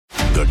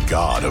The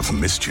god of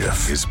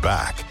mischief is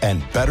back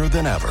and better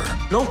than ever.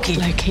 Loki.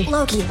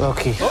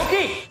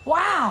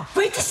 Wow,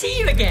 great to see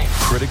you again.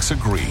 Critics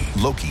agree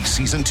Loki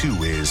Season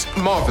 2 is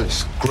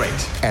marvelous. Great.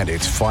 And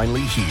it's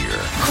finally here.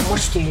 How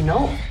much do you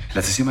know?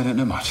 Let's assume I don't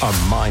know much. A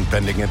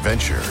mind-bending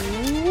adventure.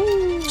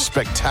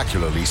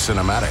 Spectacularly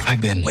cinematic.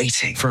 I've been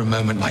waiting for a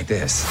moment like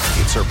this.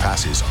 It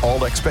surpasses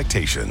all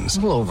expectations. A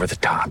little over the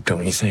top,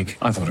 don't you think?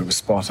 I thought it was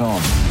spot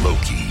on.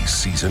 Loki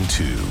Season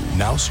 2.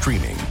 Now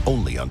streaming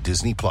only on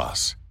Disney+.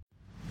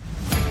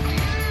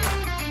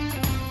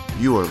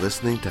 You are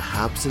listening to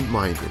Habsent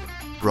Minded,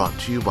 brought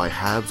to you by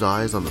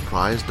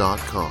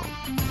HabsEyesOnThePrize.com.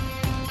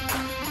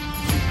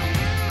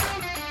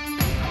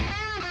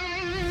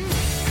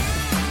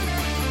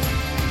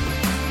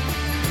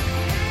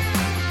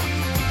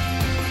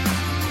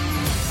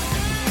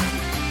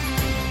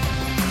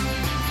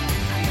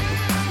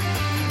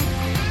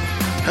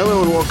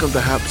 Hello and welcome to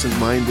Habsent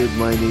Minded.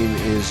 My name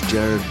is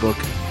Jared Book,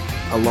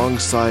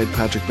 alongside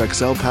Patrik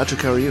Bexell.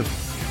 Patrik, how are you?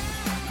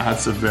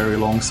 That's a very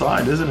long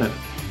side, isn't it?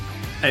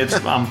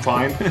 I'm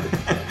fine,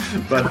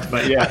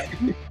 but yeah.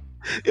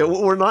 Yeah,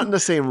 we're not in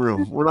the same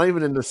room. We're not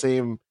even in the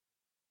same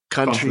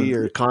country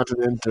or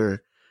continent,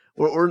 or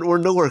we're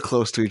nowhere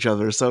close to each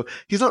other. So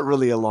he's not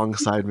really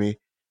alongside me.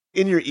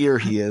 In your ear,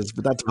 he is,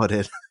 but that's about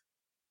it.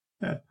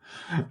 Yeah.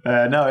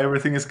 No,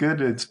 everything is good.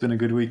 It's been a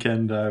good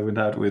weekend. I went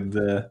out with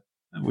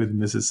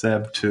Mrs.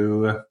 Seb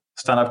to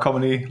stand-up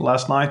comedy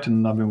last night,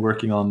 and I've been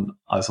working on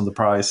Eyes on the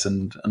Prize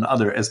and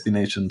other SB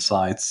Nation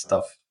sites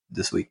stuff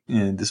this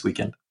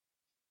weekend.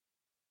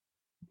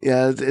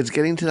 Yeah, it's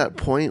getting to that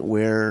point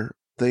where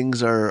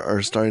things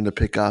are starting to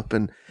pick up,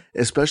 and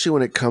especially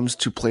when it comes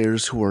to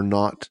players who are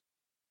not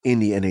in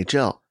the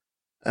NHL.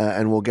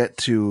 And we'll get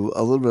to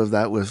a little bit of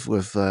that with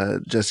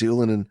Jesse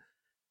Ylönen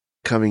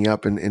coming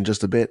up in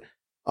just a bit.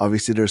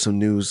 Obviously, there's some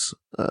news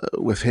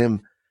with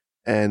him,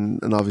 and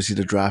obviously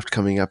the draft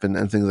coming up and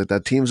things like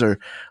that. Teams are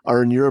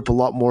in Europe a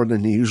lot more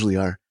than they usually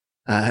are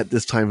at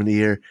this time of the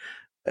year,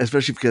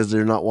 especially because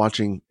they're not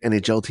watching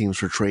NHL teams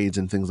for trades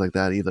and things like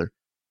that either.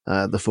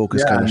 The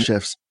focus kind of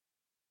shifts.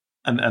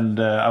 And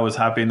I was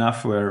happy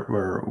enough where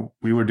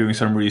we were doing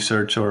some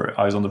research, or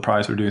Eyes on the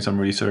Prize were doing some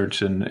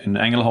research in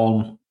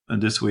Ängelholm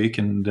this week,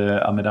 and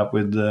I met up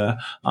with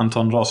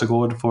Anton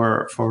Rosegård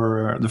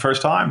for the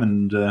first time,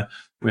 and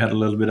we had a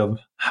little bit of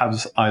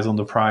Habs Eyes on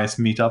the Prize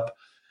meetup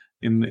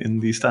in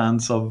the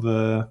stands of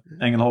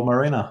Ängelholm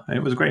Arena.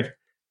 It was great.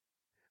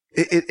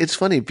 It's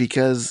funny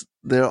because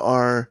there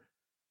are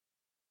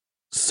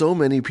so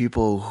many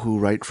people who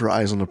write for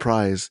Eyes on the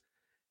Prize,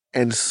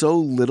 and so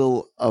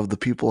little of the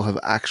people have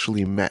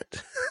actually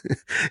met.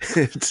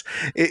 It's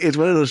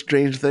one of those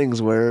strange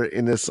things where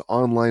in this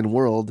online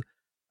world,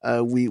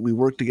 we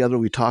work together,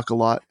 we talk a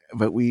lot,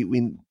 but we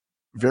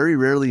very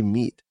rarely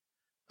meet.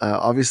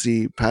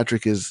 Obviously,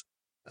 Patrik is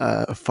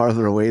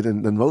farther away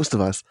than most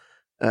of us,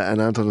 and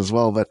Anton as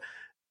well. But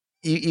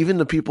even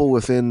the people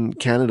within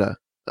Canada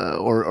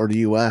or the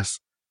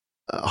US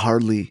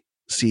hardly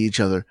see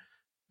each other.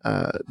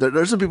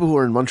 There's some people who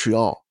are in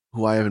Montreal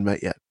who I haven't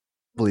met yet,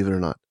 believe it or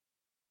not.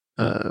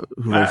 At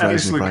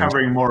least we're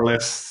covering more or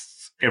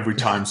less every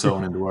time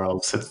zone in the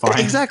world, so it's fine.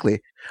 Exactly.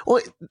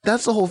 Well,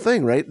 that's the whole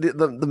thing, right?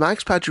 The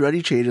Max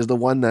Pacioretty trade is the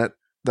one that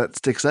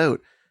sticks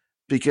out,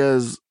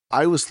 because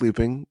I was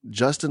sleeping,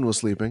 Justin was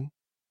sleeping.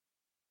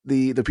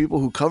 The people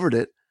who covered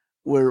it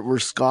were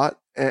Scott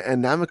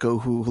and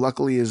Namiko, who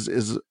luckily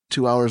is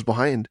 2 hours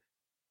behind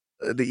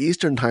the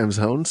Eastern time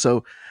zone.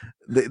 So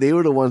they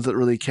were the ones that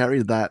really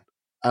carried that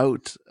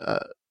out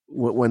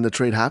when the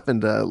trade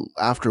happened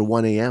after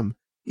 1 a.m.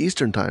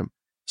 Eastern time.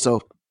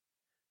 So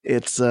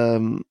it's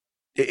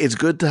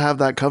good to have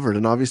that covered.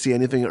 And obviously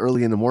anything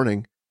early in the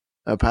morning,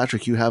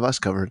 Patrik, you have us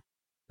covered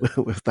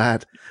with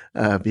that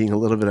being a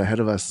little bit ahead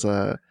of us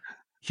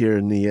here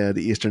in the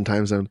Eastern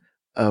time zone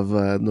of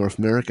North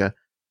America.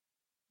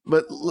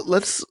 But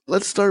let's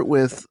start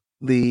with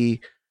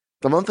the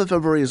month of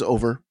February is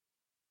over.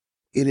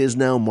 It is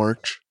now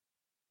March.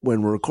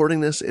 When we're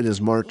recording this, it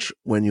is March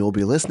when you'll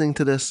be listening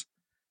to this.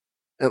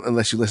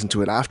 Unless you listen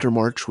to it after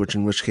March,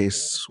 in which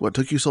case, what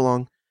took you so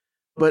long?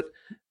 But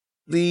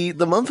the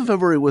month of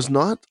February was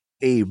not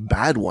a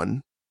bad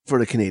one for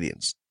the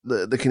Canadiens.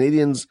 The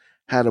Canadiens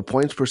had a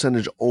points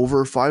percentage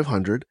over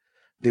 500.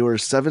 They were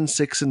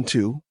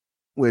 7-6-2,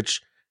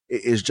 which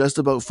is just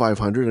about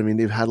 500. I mean,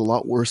 they've had a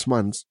lot worse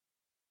months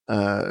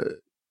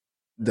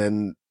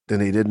than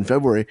they did in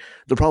February.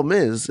 The problem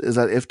is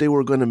that if they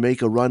were going to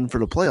make a run for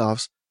the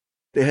playoffs,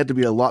 they had to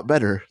be a lot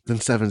better than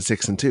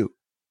 7-6-2,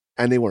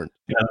 and they weren't.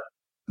 Yeah.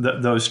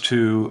 Those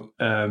two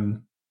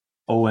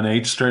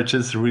 0-8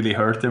 stretches really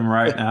hurt them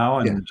right now,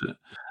 and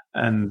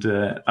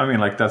I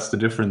mean, like, that's the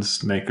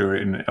difference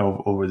maker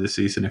over the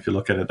season if you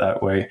look at it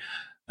that way.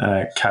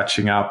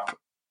 Catching up,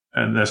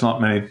 and there's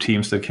not many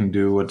teams that can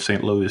do what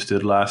St. Louis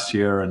did last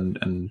year,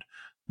 and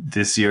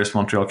this year's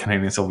Montreal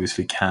Canadiens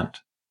obviously can't.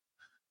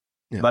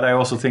 Yeah. But I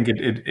also think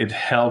it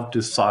helped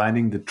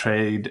deciding the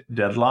trade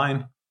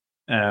deadline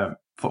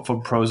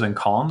for pros and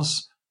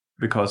cons,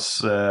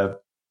 because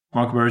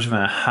Marc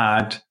Bergevin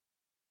had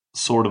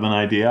sort of an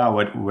idea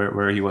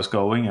where he was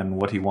going and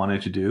what he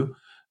wanted to do.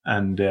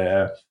 And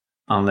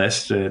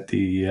unless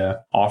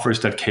the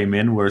offers that came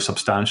in were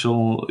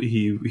substantial,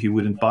 he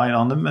wouldn't bite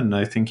on them. And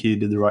I think he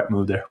did the right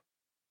move there.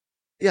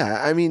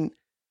 Yeah, I mean,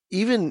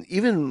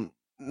 even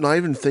not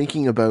even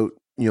thinking about,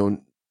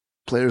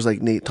 players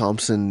like Nate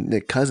Thompson,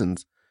 Nick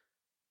Cousins,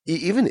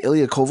 even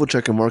Ilya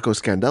Kovalchuk and Marco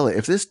Scandella,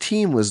 if this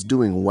team was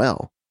doing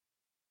well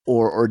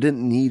or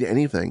didn't need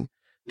anything,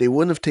 they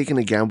wouldn't have taken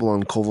a gamble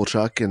on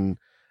Kovalchuk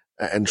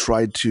and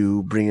tried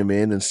to bring him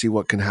in and see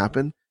what can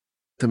happen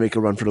to make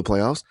a run for the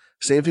playoffs.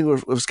 Same thing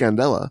with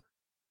Scandella.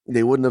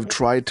 They wouldn't have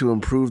tried to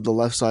improve the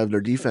left side of their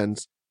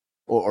defense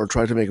or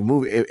tried to make a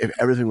move if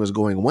everything was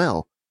going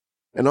well.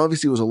 And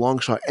obviously it was a long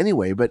shot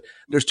anyway, but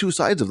there's two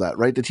sides of that,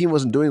 right? The team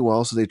wasn't doing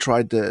well, so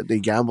they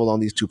gambled on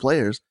these two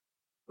players,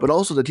 but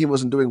also the team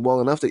wasn't doing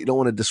well enough that you don't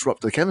want to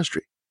disrupt the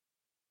chemistry.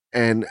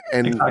 And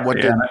exactly. what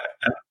did...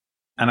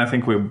 And I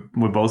think we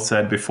both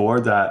said before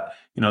that,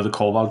 the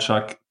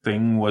Kovalchuk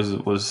thing was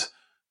it was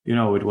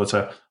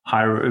a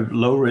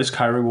low risk,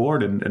 high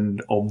reward,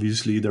 and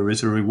obviously there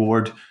is a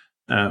reward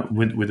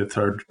with the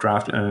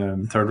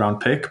third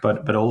round pick,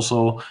 but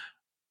also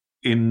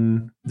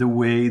in the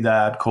way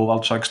that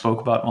Kovalchuk spoke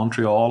about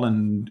Montreal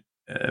and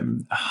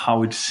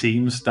how it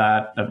seems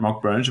that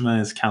Marc Bergevin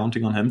is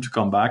counting on him to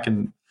come back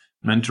and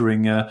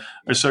mentoring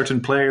a certain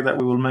player that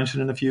we will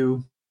mention in a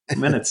few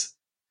minutes.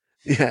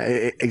 Yeah,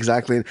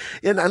 exactly.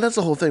 And that's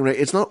the whole thing, right?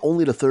 It's not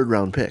only the third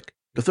round pick.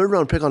 The third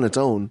round pick on its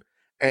own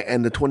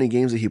and the 20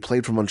 games that he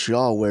played for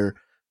Montreal where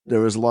there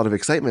was a lot of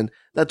excitement,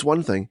 that's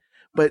one thing.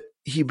 But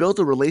he built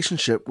a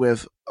relationship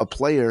with a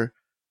player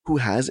who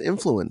has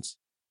influence.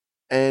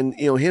 And,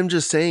 him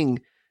just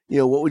saying,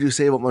 what would you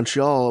say about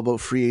Montreal, about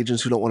free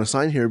agents who don't want to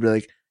sign here? Be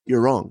like,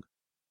 you're wrong.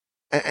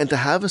 And to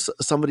have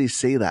somebody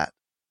say that,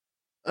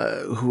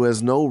 who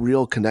has no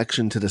real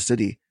connection to the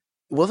city,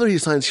 whether he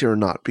signs here or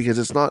not, because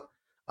it's not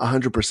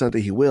 100% that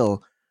he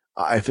will,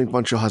 I think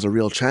Montreal has a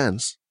real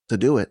chance to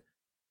do it.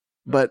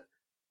 But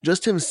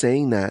just him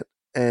saying that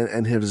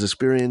and his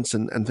experience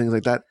and things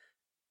like that,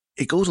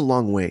 it goes a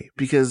long way,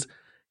 because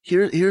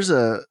here's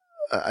a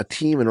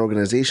team, an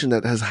organization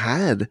that has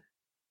had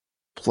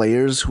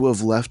players who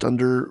have left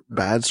under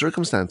bad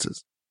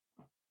circumstances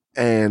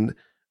and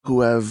who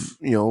have,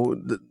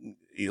 you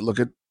look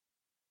at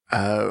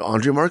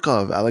Andrei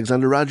Markov,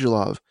 Alexander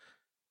Radulov,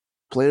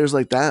 players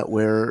like that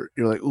where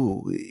you're like,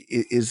 ooh,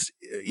 is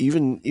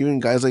even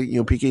guys like,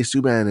 PK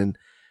Subban and,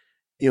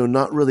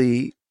 not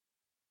really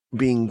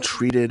being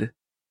treated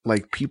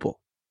like people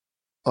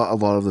a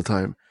lot of the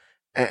time.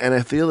 And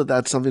I feel that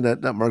that's something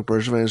that Marc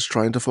Bergevin is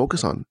trying to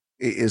focus on,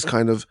 is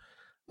kind of,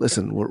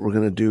 listen, we're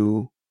going to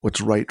do what's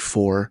right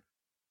for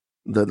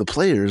the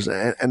players.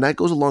 And that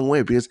goes a long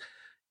way, because,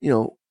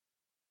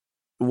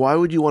 why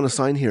would you want to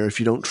sign here if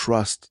you don't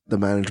trust the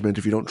management,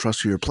 if you don't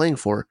trust who you're playing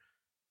for?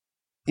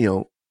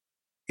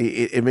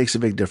 It makes a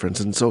big difference.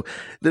 And so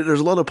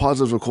there's a lot of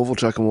positives with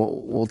Kovalchuk, and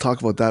we'll talk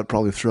about that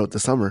probably throughout the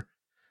summer.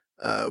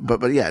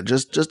 But yeah,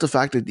 just the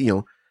fact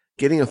that,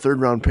 getting a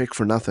third round pick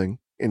for nothing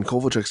in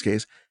Kovalchuk's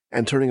case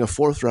and turning a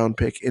fourth round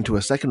pick into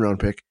a second round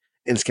pick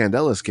in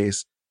Scandella's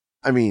case,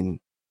 I mean,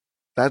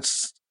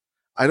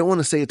 I don't want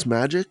to say it's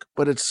magic,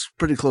 but it's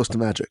pretty close to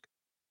magic.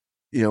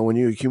 When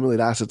you accumulate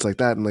assets like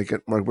that, and like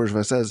Marc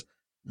Bergevin says,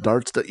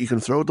 darts that you can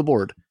throw at the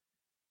board.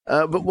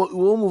 But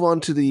we'll move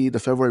on to the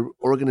February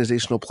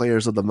Organizational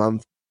Players of the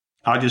Month.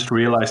 I just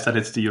realized that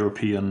it's the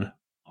European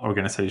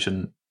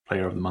Organization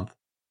Player of the Month,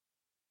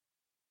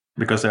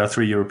 because there are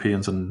 3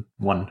 Europeans and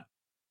 1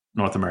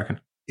 North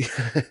American.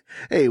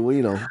 Hey,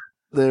 well,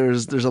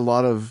 there's a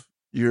lot of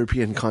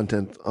European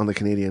content on the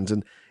Canadians,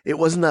 and it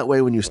wasn't that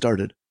way when you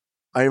started.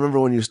 I remember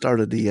when you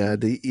started,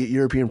 the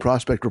European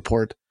Prospect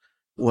Report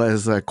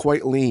was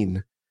quite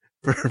lean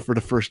for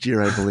the first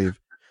year, I believe.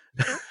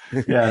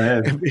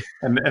 Yeah,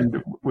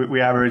 and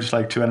we averaged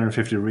like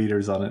 250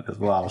 readers on it as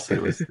well, so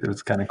it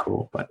was kind of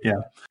cool. But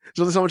yeah,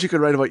 so there's so much you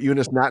could write about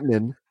Jonas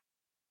Nattinen.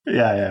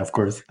 Yeah, of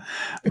course.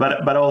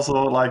 But also,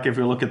 like, if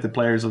you look at the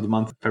players of the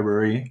month of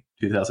February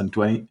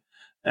 2020,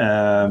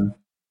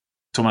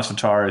 Tomas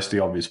Tatar is the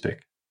obvious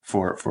pick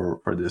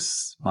for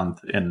this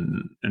month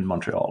in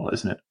Montreal,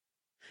 isn't it?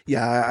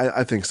 Yeah,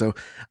 I think so.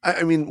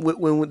 I mean,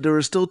 when there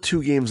were still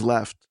 2 games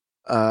left,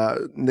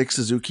 Nick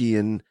Suzuki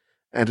and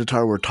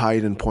Tatar were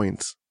tied in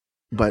points.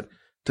 But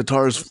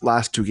Tatar's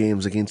last 2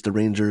 games against the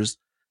Rangers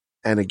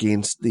and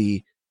against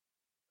the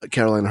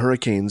Carolina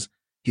Hurricanes,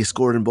 he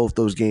scored in both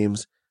those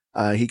games.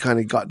 He kind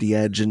of got the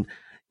edge. And,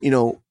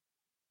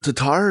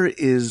 Tatar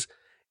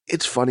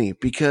it's funny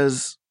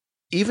because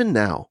even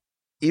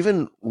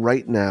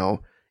right now,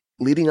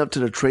 leading up to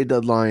the trade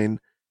deadline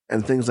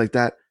and things like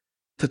that,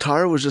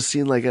 Tatar was just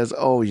seen like as,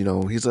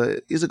 he's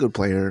a good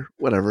player,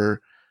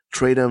 whatever,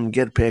 trade him,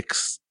 get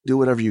picks, do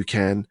whatever you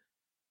can.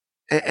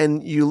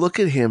 And you look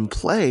at him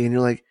play and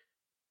you're like,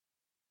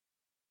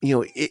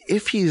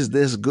 if he's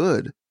this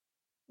good,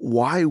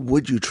 why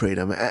would you trade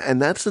him?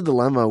 And that's the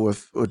dilemma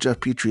with Jeff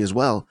Petrie as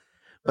well.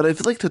 But I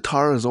feel like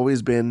Tatar has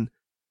always been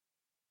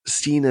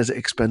seen as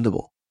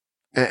expendable.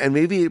 And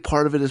maybe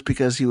part of it is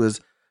because he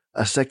was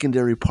a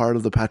secondary part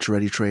of the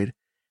Pacioretty trade.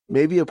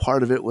 Maybe a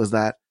part of it was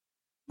that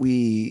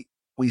we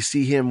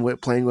see him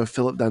playing with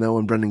Philip Danault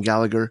and Brendan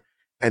Gallagher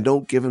and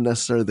don't give him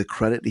necessarily the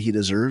credit that he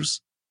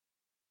deserves.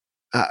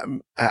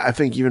 I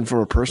think even from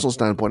a personal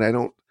standpoint, I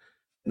don't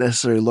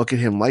necessarily look at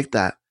him like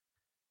that.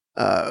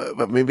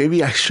 But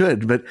maybe I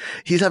should. But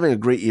he's having a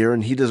great year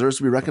and he deserves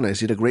to be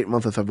recognized. He had a great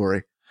month of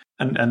February.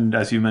 And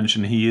as you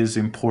mentioned, he is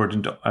an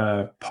important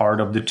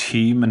part of the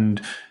team.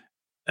 And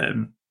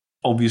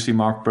obviously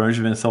Marc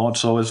Bergevin thought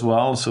so as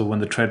well. So when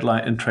the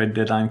trade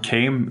deadline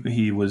came,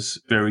 he was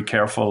very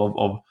careful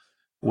of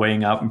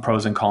weighing out the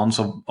pros and cons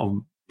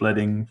of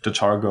letting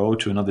Tatar go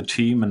to another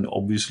team. And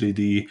obviously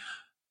the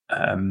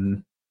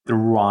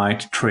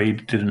right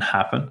trade didn't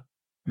happen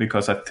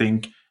because I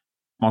think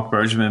Marc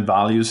Bergevin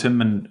values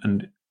him.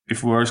 And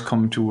if worse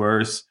come to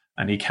worse,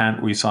 and he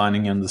can't re-sign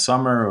him in the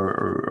summer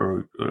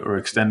or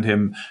extend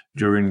him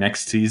during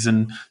next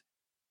season,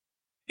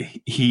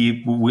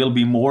 he will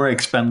be more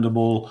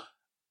expendable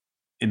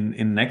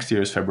in next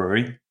year's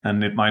February.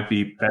 And it might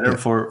be better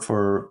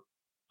for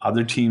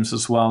other teams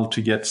as well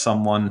to get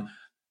someone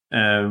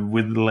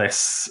with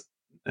less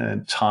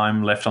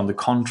time left on the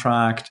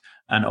contract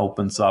and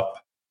opens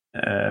up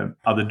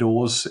other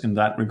doors in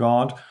that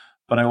regard.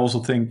 But I also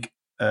think,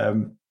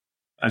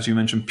 as you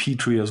mentioned,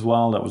 Petrie as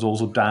well, that was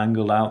also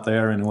dangled out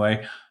there in a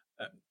way.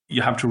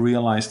 You have to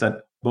realize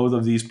that both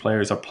of these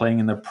players are playing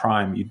in their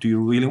prime. Do you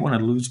really want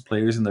to lose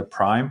players in their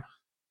prime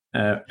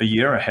a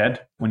year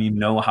ahead when you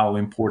know how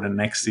important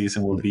next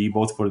season will be,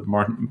 both for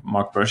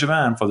Marc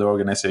Bergevin and for the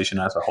organization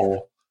as a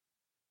whole?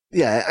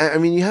 Yeah, I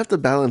mean, you have to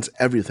balance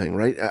everything,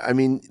 right? I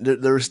mean,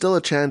 there is still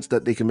a chance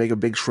that they can make a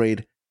big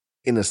trade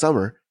in the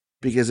summer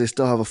because they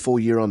still have a full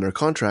year on their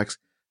contracts,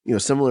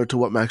 similar to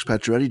what Max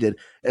Pacioretty did,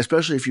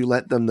 especially if you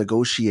let them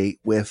negotiate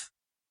with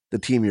the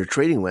team you're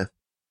trading with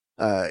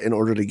in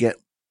order to get,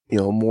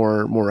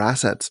 more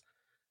assets.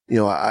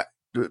 The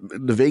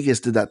Vegas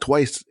did that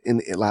twice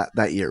in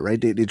that year, right?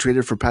 They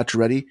traded for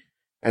Pacioretty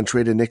and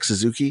traded Nick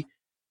Suzuki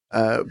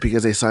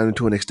because they signed him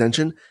to an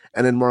extension.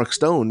 And then Mark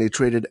Stone, they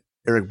traded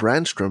Eric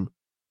Brandstrom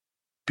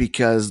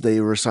because they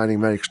were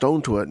signing Mark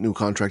Stone to a new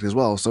contract as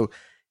well. So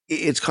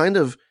it's kind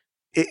of,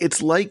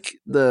 it's like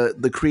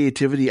the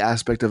creativity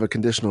aspect of a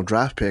conditional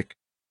draft pick,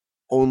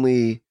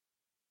 only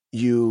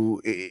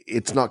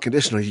it's not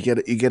conditional. You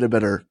get a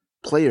better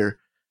player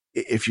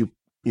if you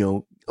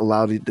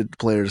allow the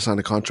player to sign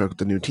a contract with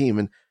the new team.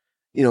 And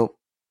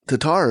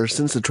Tatar,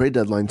 since the trade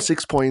deadline,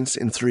 6 points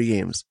in 3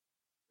 games.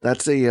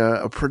 That's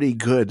a pretty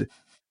good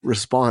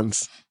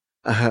response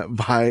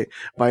by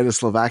the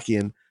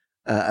Slovakian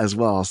as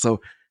well.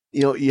 So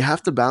you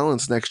have to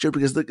balance next year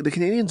because the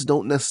Canadians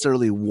don't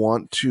necessarily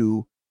want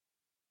to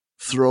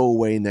throw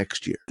away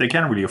next year. They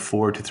can't really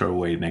afford to throw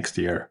away next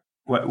year.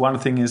 One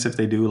thing is if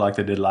they do like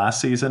they did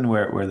last season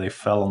where they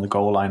fell on the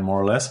goal line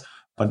more or less,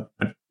 but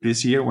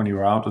this year when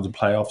you're out of the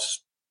playoffs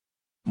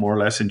more or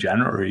less in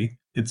January,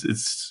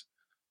 it's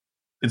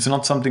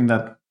not something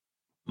that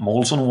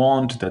Molson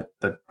want, that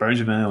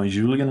Bergevin or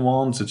Julian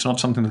wants. It's not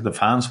something that the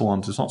fans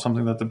want. It's not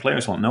something that the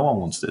players want. No one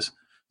wants this.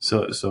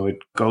 So it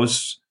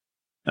goes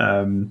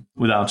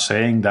without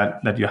saying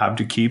that you have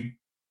to keep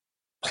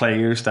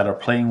players that are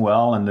playing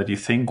well and that you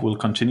think will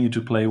continue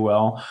to play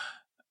well.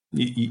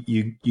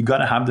 You got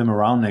to have them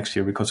around next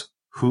year because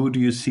who do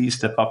you see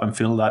step up and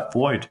fill that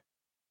void?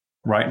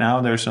 Right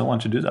now, there's no one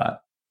to do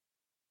that.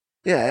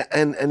 Yeah,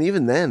 and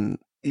even then,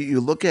 you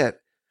look at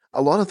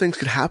a lot of things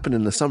could happen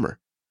in the summer.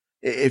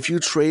 If you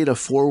trade a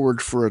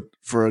forward for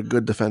a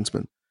good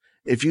defenseman,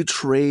 if you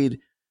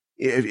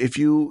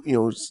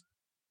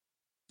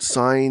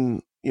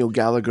sign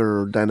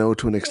Gallagher or Danault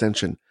to an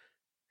extension,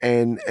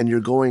 and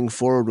you're going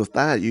forward with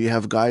that, you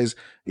have guys,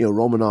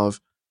 Romanov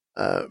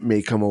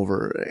may come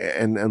over,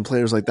 and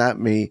players like that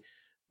may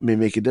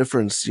make a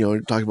difference.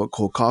 Talking about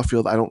Cole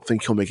Caulfield, I don't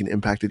think he'll make an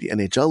impact at the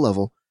NHL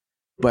level,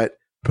 but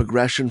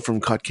progression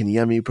from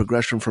Kotkaniemi,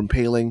 progression from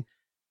Paling,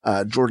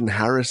 Jordan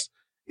Harris.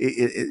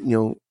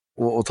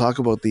 We'll talk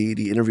about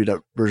the interview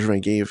that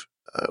Bergevin gave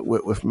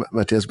with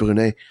Mathias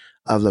Brunet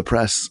of the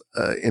Presse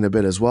in a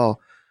bit as well.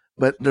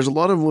 But there's a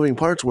lot of moving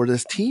parts where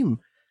this team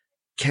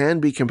can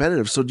be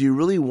competitive. So do you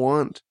really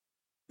want,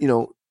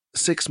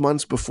 6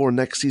 months before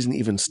next season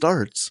even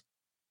starts,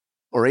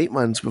 or 8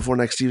 months before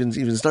next season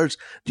even starts,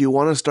 do you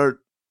want to start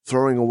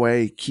throwing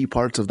away key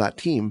parts of that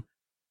team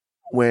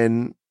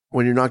when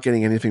you're not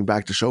getting anything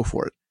back to show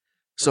for it?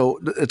 So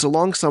it's a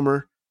long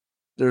summer.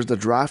 There's the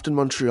draft in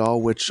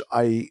Montreal, which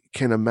I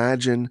can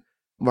imagine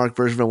Marc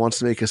Bergevin wants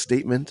to make a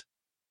statement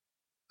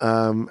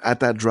at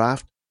that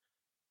draft.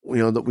 We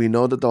know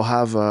that they'll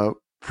have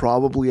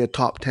probably a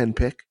top 10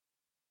 pick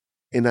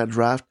in that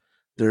draft.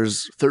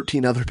 There's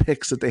 13 other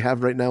picks that they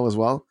have right now as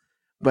well.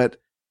 But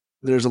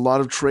there's a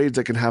lot of trades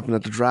that can happen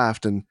at the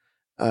draft. And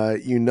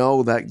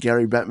that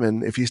Gary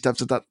Bettman, if he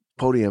steps at that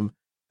podium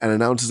and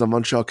announces a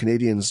Montreal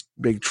Canadiens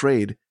big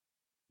trade,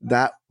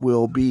 that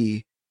will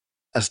be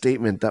a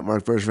statement that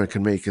Marc Bergevin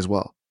can make as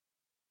well.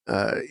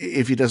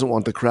 If he doesn't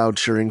want the crowd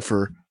cheering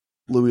for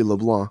Louis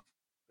LeBlanc,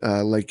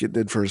 like it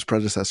did for his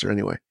predecessor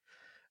anyway.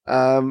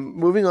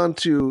 Moving on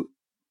to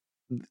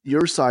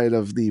your side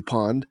of the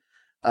pond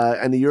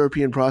and the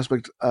European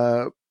prospect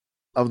of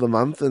the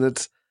month, and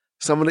it's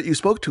someone that you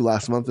spoke to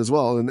last month as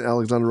well, in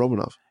Alexander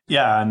Romanov.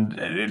 Yeah, and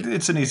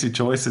it's an easy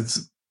choice.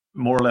 It's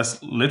more or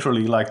less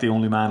literally like the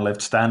only man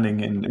left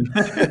standing.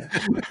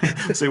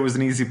 So it was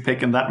an easy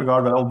pick in that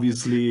regard. But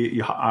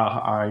obviously,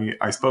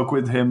 I spoke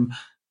with him.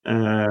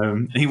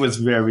 He was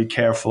very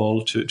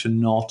careful to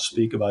not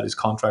speak about his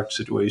contract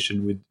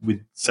situation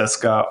with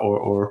CSKA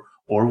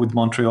or with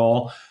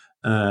Montreal.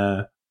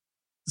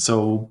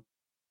 So,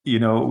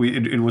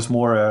 it was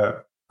more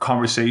a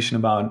conversation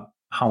about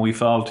how he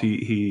felt.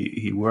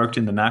 He worked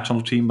in the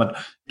national team,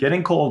 but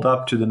getting called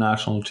up to the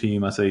national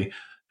team as a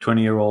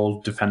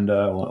 20-year-old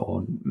defender,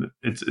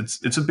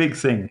 it's a big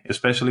thing,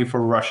 especially for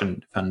a Russian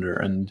defender.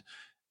 And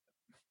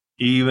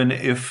even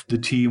if the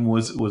team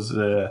was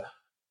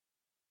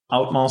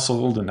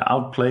outmuscled and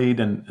outplayed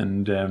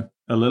and a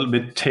little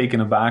bit taken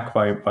aback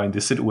by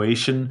the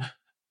situation,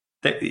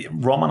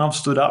 Romanov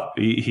stood up.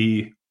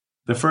 He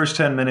the first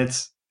 10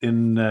 minutes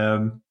in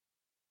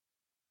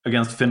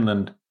against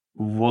Finland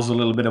was a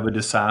little bit of a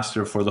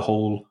disaster for the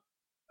whole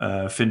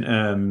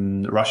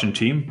Russian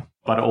team,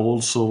 but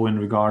also in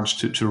regards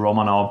to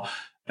Romanov.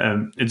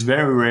 It's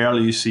very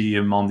rarely you see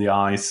him on the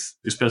ice,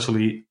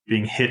 especially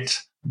being hit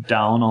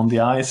down on the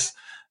ice,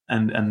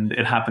 and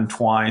it happened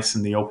twice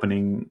in the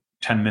opening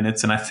 10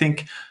 minutes. And I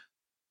think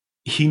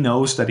he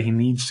knows that he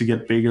needs to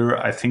get bigger.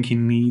 I think he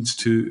needs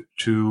to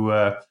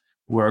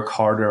work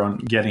harder on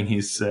getting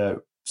his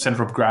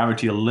center of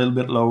gravity a little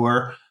bit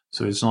lower.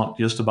 So it's not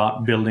just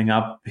about building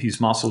up his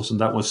muscles. And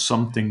that was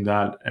something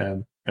that,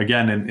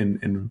 again,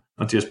 in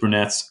Mathias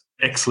Brunet's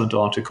excellent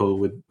article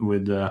with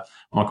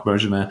Marc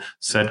Bergevin,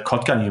 said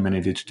Kotkaniemi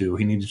needed to do.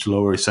 He needed to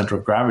lower his center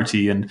of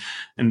gravity. And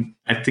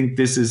I think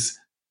this is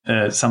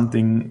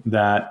something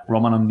that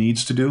Romanov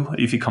needs to do.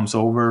 If he comes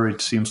over,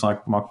 it seems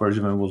like Marc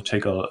Bergevin will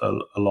take a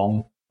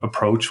long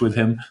approach with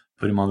him,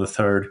 put him on the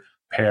third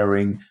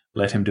pairing,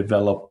 let him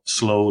develop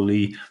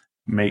slowly,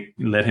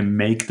 let him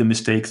make the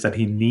mistakes that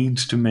he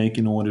needs to make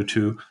in order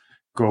to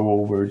go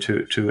over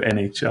to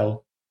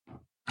NHL.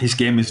 His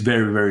game is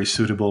very, very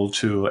suitable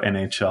to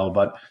NHL,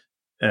 but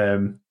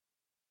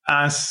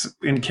as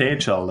in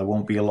KHL, there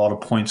won't be a lot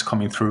of points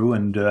coming through,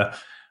 and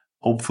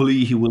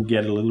hopefully he will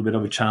get a little bit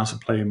of a chance to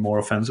play more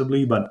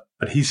offensively, but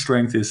his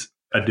strength is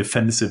a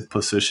defensive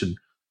position.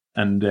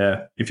 And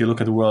if you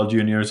look at the World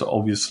Juniors,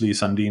 obviously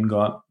Sandin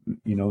got,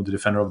 the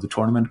defender of the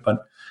tournament,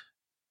 but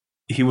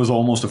he was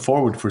almost a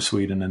forward for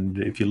Sweden. And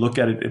if you look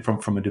at it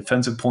from a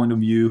defensive point of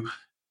view,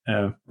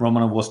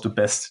 Romanov was the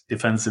best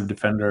defensive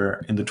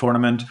defender in the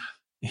tournament.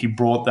 He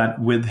brought that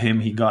with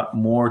him. He got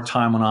more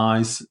time on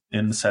ice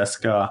in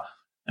CSKA,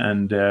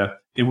 and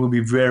it will be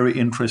very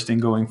interesting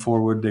going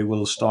forward. They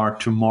will start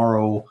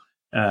tomorrow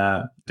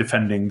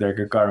defending their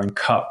Gagarin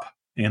Cup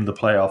in the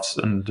playoffs,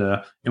 and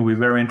it will be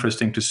very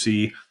interesting to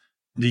see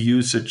the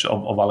usage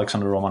of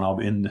Alexander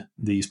Romanov in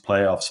these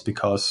playoffs,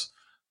 because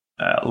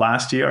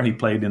last year he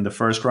played in the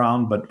first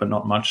round, but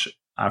not much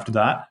after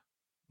that.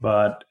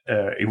 But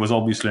it was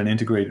obviously an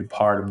integrated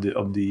part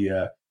of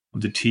the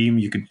team.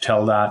 You could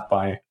tell that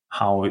by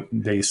how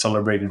they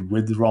celebrated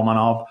with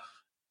Romanov.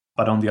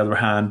 But on the other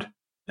hand,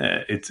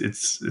 it's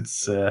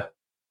going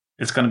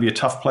to be a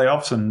tough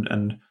playoffs,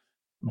 and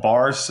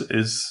Bars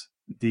is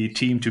the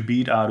team to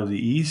beat out of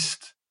the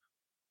East.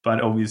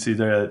 But obviously,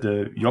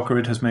 the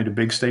Jokerit has made a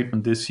big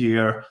statement this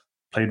year,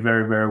 played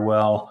very, very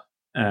well.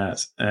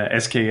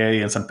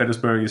 SKA and St.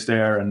 Petersburg is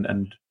there,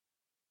 and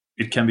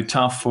it can be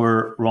tough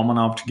for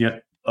Romanov to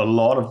get a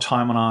lot of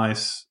time on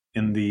ice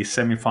in the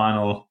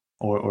semifinal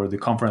or the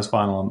conference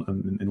final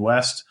in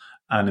West,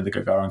 and in the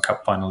Gagarin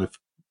Cup final if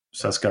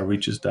CSKA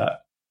reaches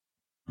that.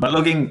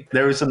 But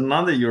there is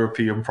another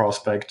European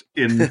prospect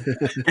in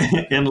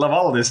in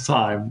Laval this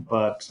time,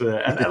 but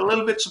and a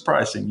little bit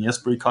surprising.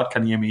 Jesperi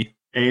Kotkaniemi,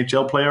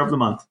 AHL Player of the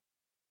Month,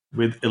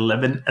 with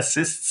 11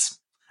 assists.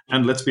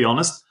 And let's be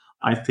honest,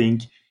 I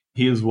think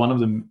he is one of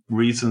the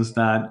reasons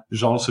that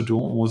Jean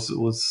Sedon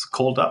was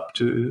called up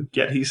to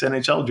get his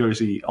NHL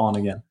jersey on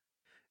again.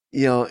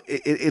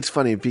 It's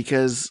funny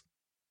because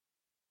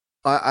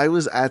I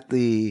was at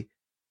the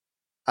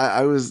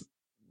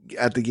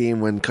game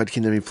when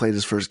Kotkaniemi played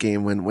his first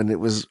game, when it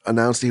was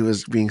announced he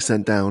was being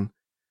sent down.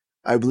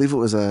 I believe it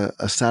was a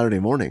Saturday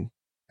morning,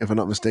 if I'm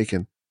not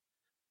mistaken,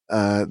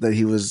 that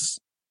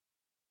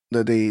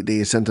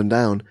they sent him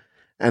down,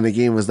 and the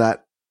game was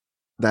that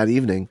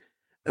evening.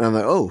 And I'm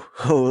like, oh,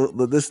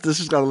 this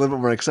just got a little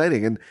bit more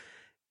exciting. And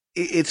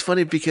it's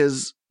funny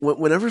because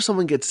whenever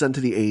someone gets sent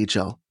to the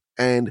AHL,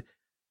 and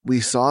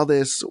we saw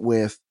this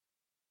with,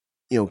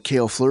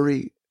 Cale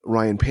Fleury,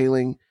 Ryan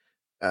Poehling,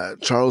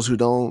 Charles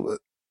Hudon,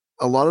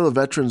 a lot of the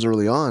veterans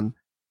early on,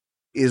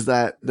 is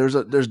that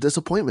there's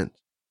disappointment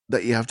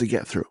that you have to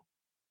get through.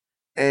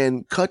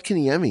 And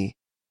Kotkaniemi,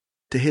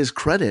 to his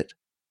credit,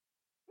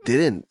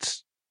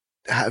 didn't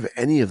have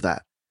any of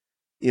that.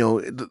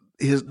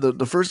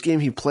 The first game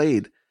he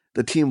played,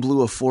 the team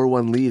blew a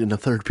 4-1 lead in the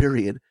third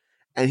period,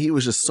 and he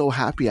was just so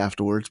happy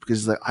afterwards because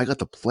he's like, I got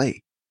to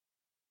play.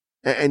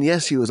 And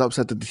yes, he was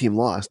upset that the team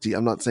lost.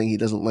 I'm not saying he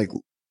doesn't like,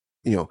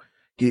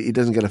 he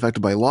doesn't get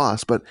affected by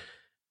loss, but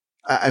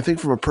I think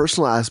from a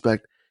personal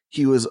aspect,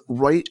 he was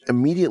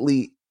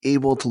immediately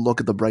able to look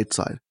at the bright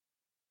side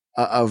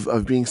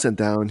of being sent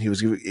down. He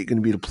was going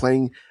to be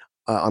playing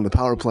on the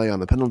power play, on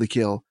the penalty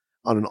kill,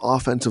 on an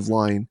offensive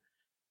line,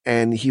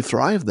 and he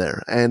thrived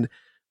there. And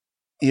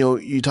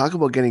you talk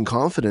about getting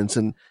confidence,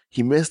 and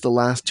he missed the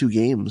last 2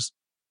 games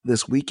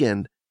this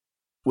weekend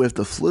with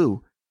the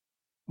flu.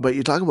 But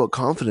you talk about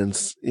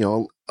confidence,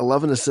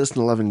 11 assists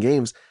in 11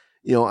 games.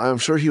 I'm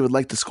sure he would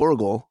like to score a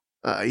goal.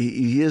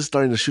 He is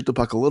starting to shoot the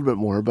puck a little bit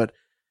more, but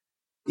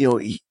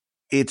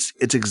it's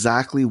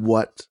exactly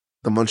what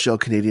the Montreal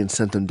Canadiens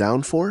sent him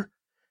down for.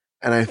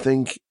 And I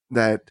think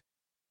that,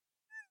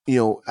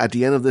 at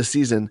the end of this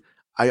season,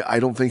 I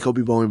don't think he'll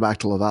be going back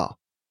to Laval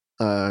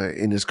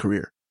in his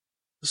career.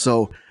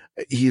 So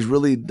he's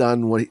really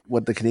done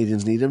what the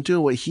Canadiens need him to,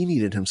 and what he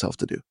needed himself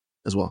to do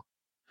as well.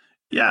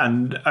 Yeah,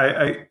 and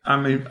I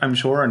mean, I'm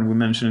sure, and we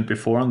mentioned it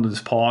before on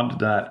this pod,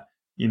 that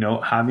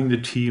having the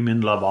team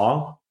in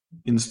Laval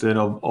instead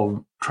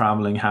of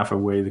traveling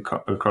halfway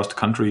across the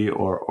country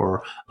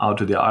or out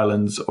to the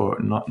islands, or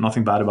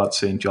nothing bad about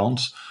St.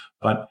 John's,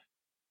 but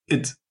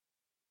it's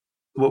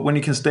when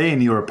you can stay in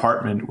your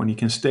apartment, when you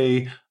can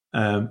stay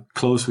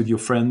close with your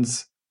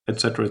friends,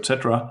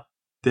 etc.,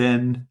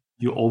 then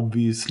you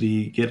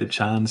obviously get a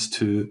chance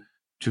to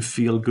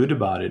feel good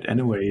about it.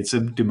 Anyway, it's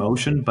a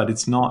demotion, but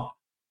it's not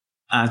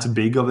as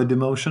big of a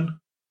demotion,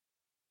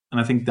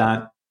 and I think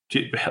that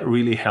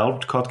really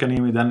helped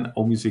Kotkaniemi. Then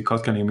obviously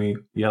Kotkaniemi,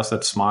 he has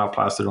that smile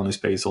plastered on his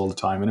face all the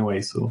time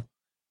anyway, so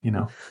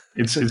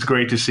it's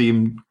great to see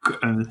him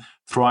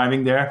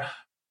thriving there.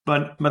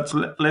 But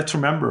let's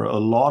remember, a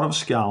lot of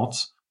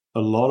scouts, a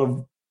lot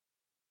of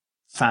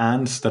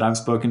fans that I've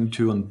spoken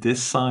to on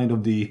this side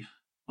of the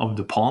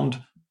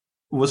pond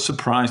was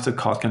surprised that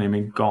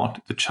Kotkaniemi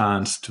got the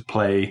chance to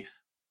play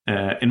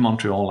in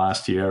Montreal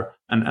last year,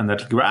 and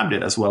that he grabbed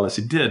it as well as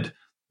he did,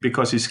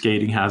 because his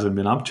skating hasn't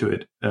been up to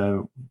it.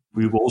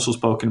 We've also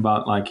spoken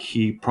about, like,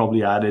 he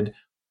probably added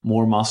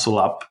more muscle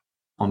up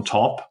on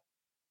top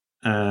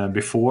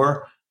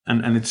before,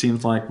 and it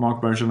seems like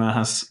Marc Bergevin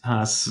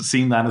has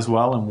seen that as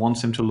well and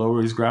wants him to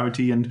lower his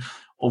gravity. And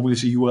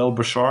obviously, Yoel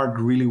Bouchard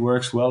really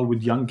works well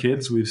with young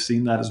kids. We've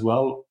seen that as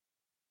well,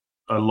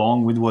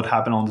 along with what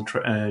happened on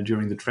the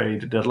during the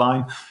trade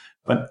deadline.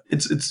 But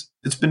it's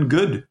been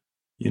good,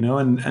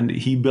 and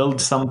he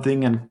builds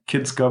something, and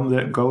kids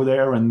go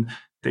there, and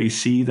they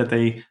see that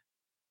they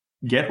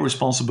get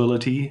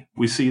responsibility.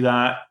 We see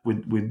that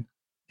with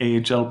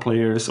AHL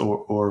players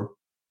or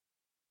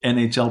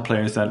NHL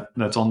players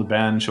that's on the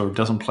bench or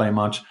doesn't play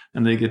much,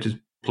 and they get to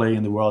play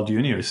in the World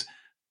Juniors.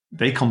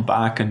 They come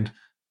back, and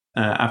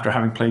after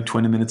having played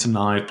 20 minutes a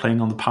night,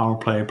 playing on the power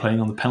play, playing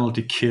on the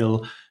penalty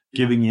kill,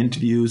 giving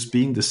interviews,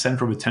 being the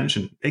center of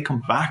attention, they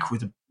come back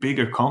with a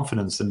bigger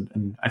confidence.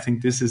 And I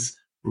think this is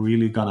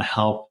really going to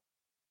help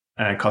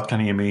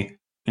Kotkaniemi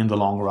in the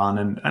long run.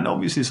 And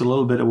obviously it's a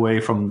little bit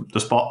away from the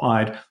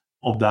spotlight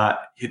of that,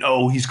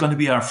 he's going to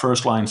be our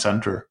first line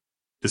center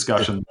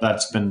discussion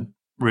that's been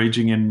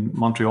raging in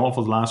Montreal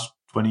for the last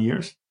 20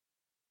 years.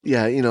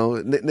 Yeah,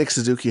 Nick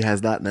Suzuki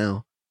has that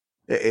now.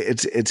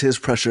 It's his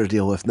pressure to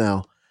deal with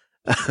now.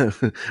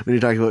 When you're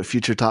talking about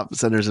future top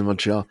centers in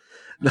Montreal.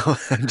 No,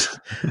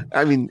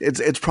 I mean,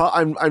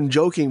 I'm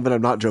joking, but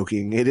I'm not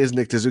joking. It is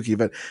Nick Suzuki,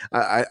 but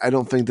I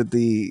don't think that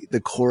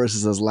the chorus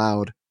is as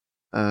loud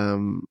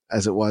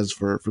as it was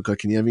for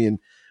Kotkaniemi, and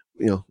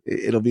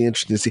it'll be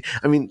interesting to see.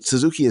 I mean,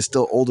 Suzuki is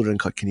still older than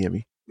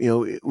Kotkaniemi.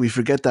 We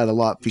forget that a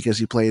lot because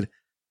he played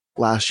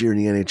last year in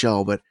the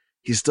NHL, but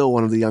he's still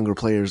one of the younger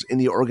players in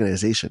the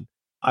organization.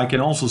 I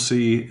can also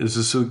see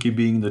Suzuki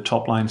being the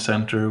top line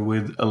center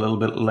with a little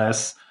bit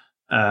less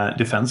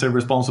defensive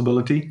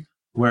responsibility,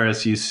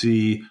 whereas you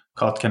see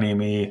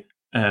Kotkaniemi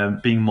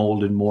being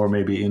molded more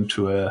maybe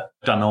into a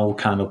Danault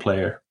kind of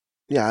player.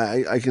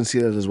 Yeah, I can see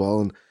that as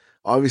well. And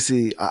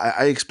obviously,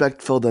 I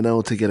expect Phil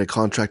Danault to get a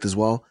contract as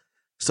well.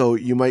 So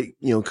you might,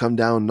 come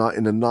down not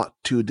in a not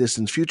too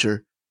distant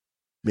future,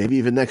 maybe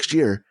even next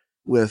year,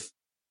 with,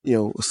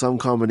 some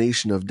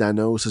combination of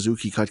Danault,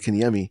 Suzuki,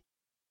 Kotkaniemi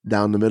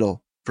down the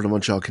middle for the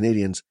Montreal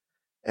Canadiens.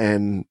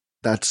 And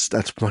that's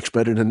much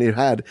better than they've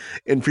had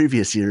in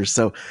previous years.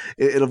 So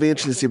it'll be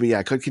interesting to see. But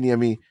yeah,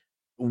 Kotkaniemi,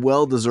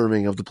 well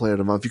deserving of the Player of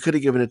the Month. You could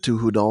have given it to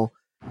Hudon.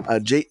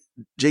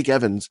 Jake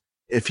Evans,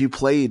 if he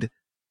played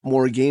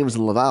more games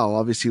in Laval,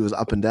 obviously he was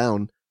up and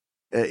down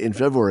in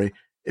February.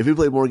 If he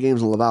played more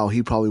games in Laval,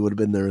 he probably would have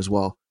been there as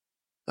well.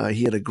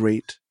 He had a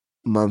great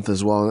month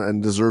as well,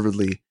 and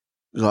deservedly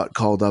got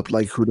called up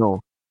like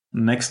Hudon.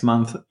 Next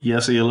month,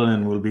 Jesse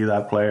Ylönen will be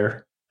that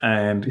player,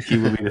 and he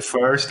will be the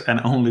first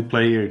and only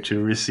player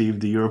to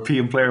receive the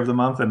European Player of the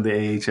Month and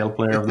the AHL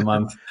Player of the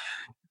Month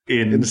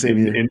in the same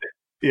year.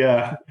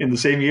 In the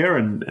same year.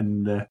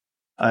 And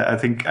I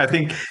think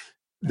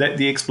that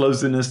the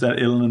explosiveness that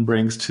Ylönen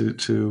brings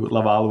to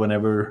Laval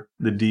whenever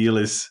the deal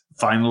is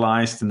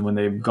finalized and when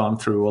they've gone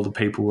through all the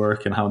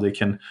paperwork and how they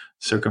can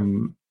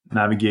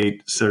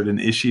circumnavigate certain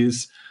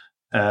issues,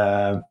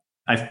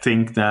 I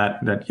think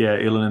that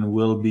Ilonen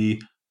will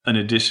be an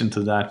addition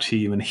to that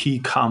team, and he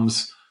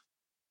comes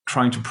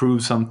trying to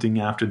prove something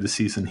after the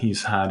season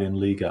he's had in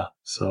Liga.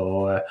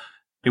 So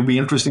it'll be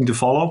interesting to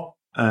follow.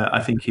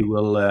 I think he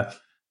will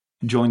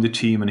join the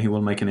team and he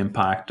will make an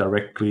impact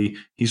directly.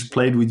 He's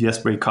played with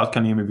Jesper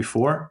Kotkaniemi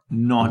before,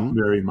 not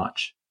very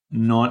much.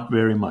 Not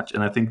very much.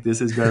 And I think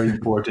this is very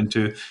important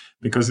too,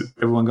 because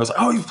everyone goes,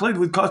 oh, you've played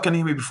with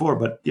Kotkaniemi before.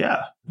 But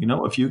yeah,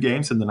 a few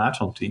games in the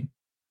national team.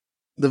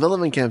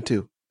 Development camp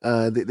too.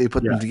 They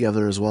put them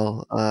together as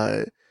well.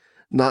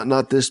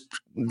 Not this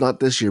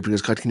year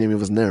because Kotkaniemi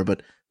wasn't there,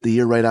 but the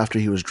year right after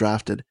he was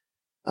drafted,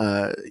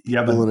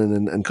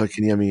 Ullinen and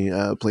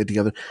Kotkaniemi played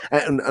together.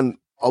 And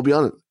I'll be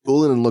honest,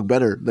 Ullinen looked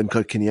better than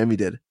Kotkaniemi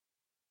did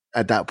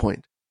at that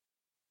point.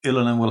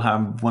 Ullinen will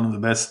have one of the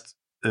best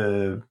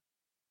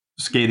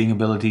skating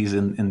abilities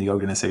in the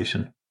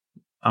organization.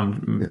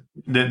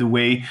 The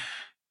way,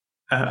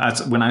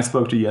 when I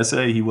spoke to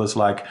Jesse, he was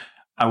like,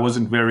 I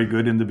wasn't very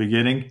good in the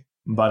beginning,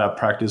 but I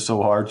practiced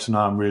so hard, so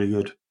now I'm really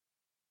good.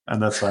 And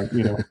that's like,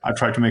 I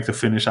tried to make the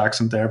Finnish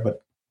accent there,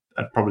 but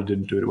I probably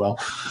didn't do it well.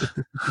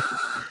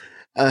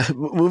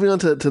 Moving on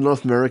to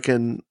North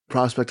American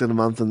Prospect of the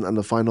Month, and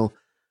the final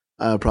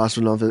Prospect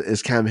of the Month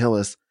is Cam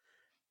Hillis.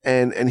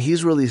 And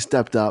he's really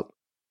stepped up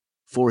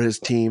for his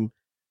team.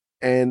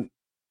 And,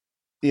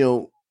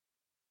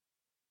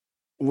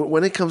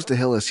 when it comes to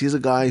Hillis, he's a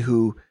guy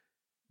who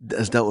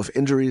has dealt with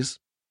injuries.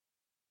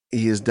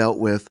 He has dealt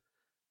with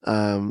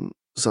some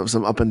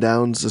up and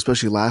downs,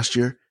 especially last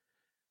year.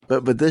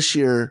 But this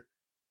year,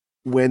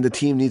 when the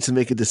team needs to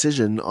make a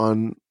decision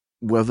on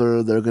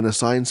whether they're going to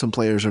sign some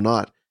players or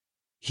not,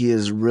 he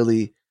has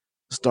really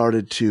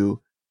started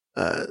to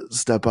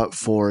step up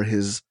for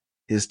his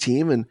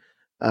team, and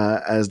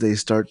as they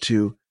start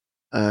to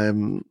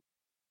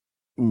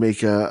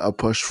make a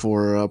push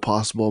for a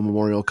possible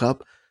Memorial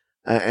Cup.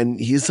 And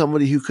he's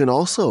somebody who can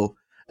also,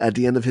 at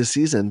the end of his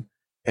season,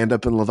 end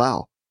up in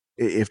Laval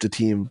if the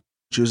team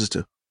chooses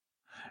to.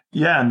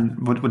 Yeah,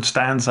 and what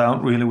stands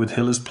out really with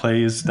Hillis'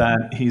 play is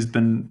that he's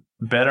been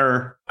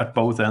better at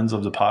both ends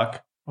of the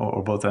puck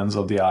or both ends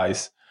of the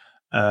ice.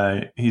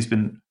 He's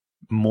been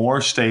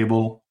more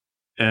stable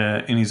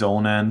in his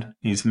own end.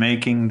 He's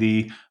making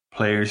the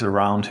players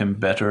around him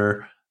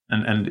better,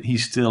 and he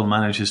still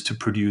manages to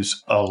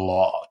produce a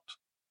lot.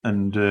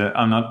 And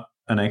I'm not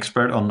an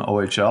expert on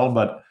OHL,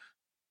 but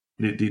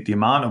the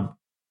amount of,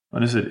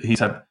 what is it? He's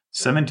had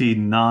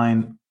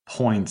 79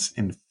 points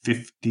in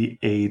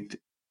 58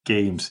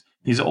 games.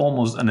 He's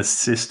almost an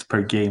assist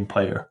per game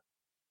player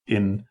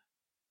in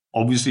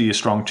obviously a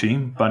strong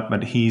team,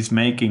 but he's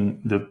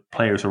making the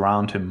players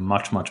around him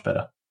much, much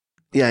better.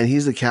 Yeah, and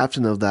he's the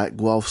captain of that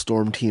Guelph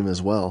Storm team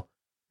as well.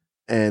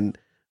 And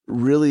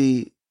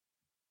really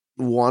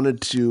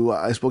wanted to,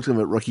 I spoke to him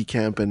at rookie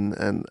camp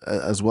and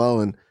as well,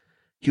 and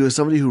he was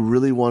somebody who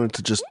really wanted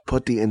to just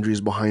put the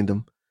injuries behind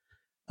him.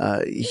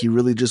 He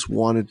really just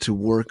wanted to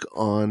work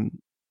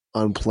on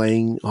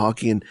playing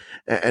hockey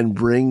and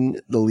bring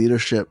the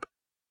leadership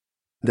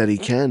that he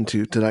can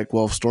to that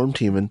Guelph Storm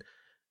team. And,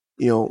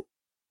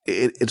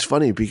 it's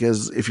funny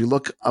because if you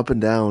look up and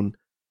down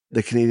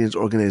the Canadiens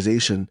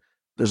organization,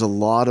 there's a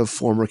lot of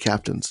former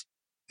captains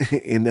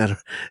in that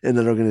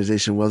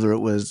organization, whether it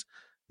was,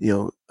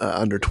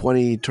 under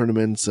 20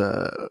 tournaments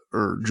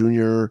or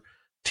junior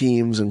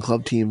teams and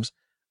club teams.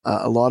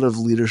 A lot of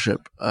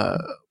leadership,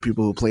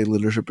 people who played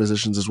leadership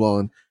positions as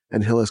well,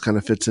 and Hillis kind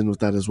of fits in with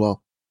that as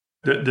well.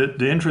 The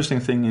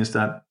interesting thing is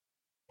that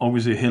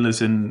obviously Hill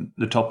is in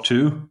the top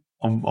two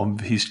of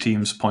his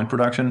team's point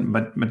production,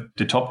 but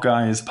the top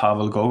guy is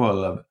Pavel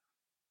Gogol.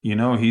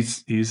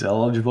 He's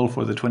eligible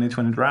for the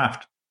 2020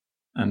 draft,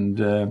 and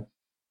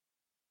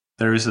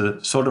there is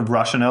a sort of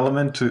Russian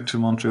element to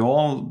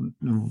Montreal.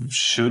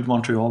 Should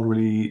Montreal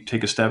really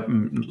take a step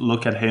and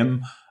look at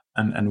him,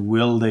 and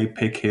will they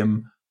pick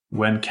him?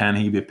 When can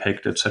he be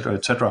picked, et cetera,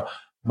 et cetera.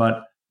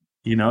 But,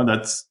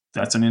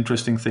 that's an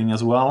interesting thing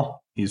as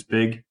well. He's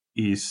big,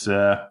 he's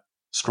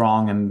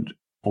strong, and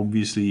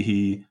obviously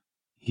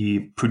he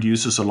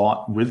produces a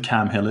lot with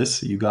Cam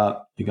Hillis. You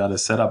got a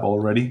setup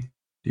already.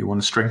 Do you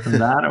want to strengthen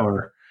that,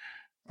 or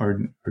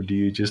do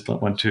you just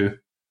want to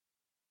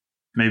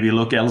maybe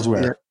look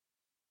elsewhere?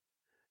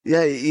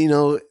 Yeah,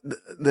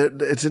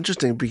 it's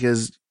interesting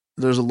because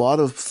there's a lot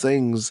of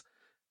things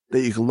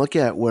that you can look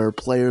at where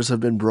players have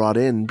been brought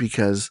in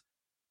because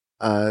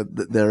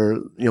they're,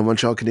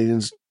 Montreal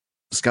Canadiens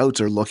scouts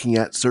are looking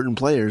at certain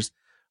players,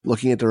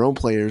 looking at their own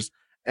players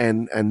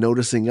and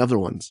noticing other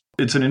ones.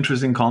 It's an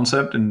interesting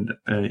concept. And,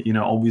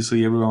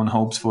 obviously everyone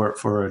hopes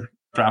for a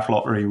draft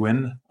lottery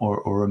win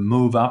or a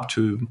move up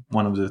to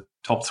one of the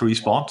top 3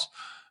 spots.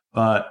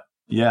 But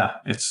yeah,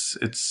 it's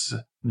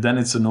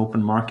an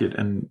open market.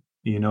 And,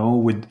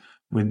 with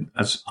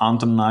as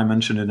Anton and I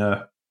mentioned in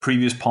a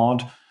previous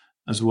pod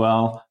as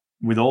well,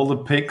 with all the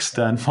picks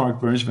that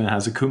Marc Bergevin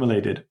has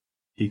accumulated,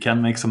 he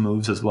can make some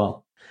moves as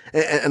well.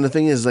 And the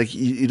thing is, like,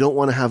 you don't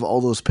want to have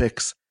all those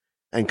picks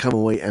and come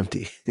away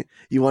empty.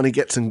 You want to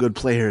get some good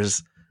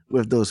players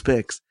with those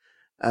picks.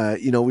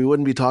 We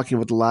wouldn't be talking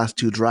about the last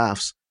 2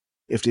 drafts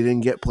if they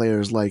didn't get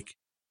players like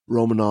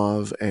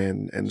Romanov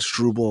and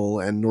Struble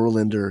and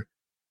Norlinder,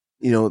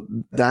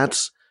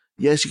 that's,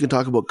 yes, you can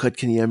talk about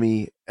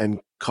Kotkaniemi and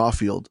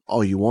Caulfield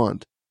all you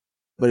want,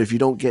 but if you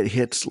don't get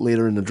hits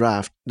later in the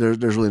draft, there's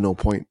really no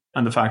point.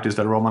 And the fact is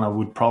that Romanov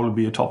would probably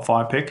be a top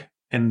 5 pick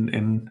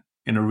in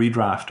a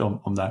redraft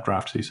on that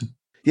draft season.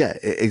 Yeah,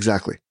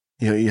 exactly.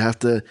 You have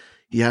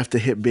to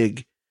hit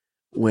big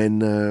when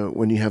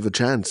you have the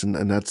chance,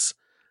 and that's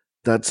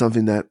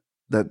something that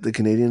the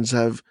Canadians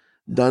have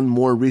done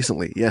more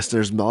recently. Yes,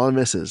 there's a lot of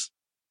misses.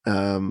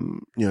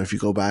 If you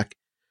go back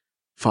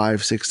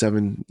 5, 6,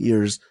 7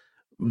 years,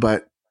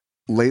 but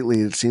lately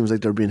it seems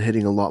like they're been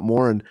hitting a lot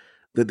more, and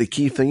the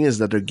key thing is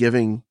that they're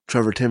giving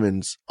Trevor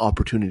Timmins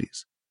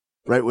opportunities.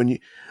 Right? When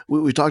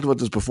we talked about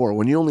this before,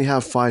 when you only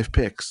have 5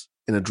 picks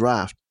in a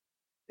draft,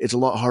 it's a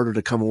lot harder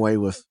to come away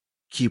with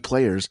key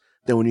players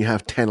than when you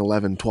have 10,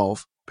 11,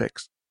 12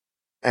 picks.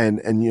 And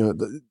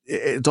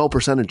it's all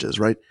percentages,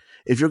 right?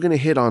 If you're going to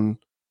hit on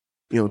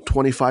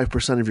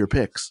 25% of your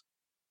picks,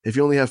 if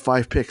you only have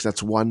 5 picks,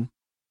 that's one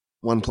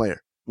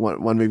player,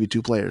 one maybe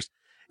 2 players.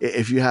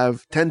 If you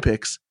have 10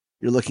 picks,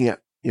 you're looking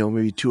at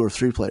maybe 2 or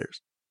 3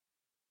 players.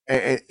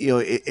 And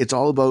it's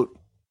all about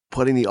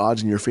putting the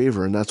odds in your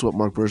favor, and that's what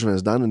Marc Bergevin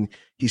has done, and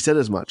he said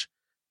as much.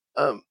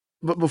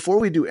 But before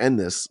we do end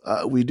this,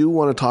 we do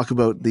want to talk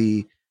about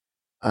the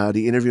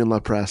interview in La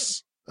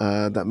Presse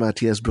that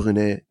Mathias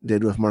Brunet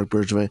did with Marc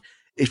Bergevin.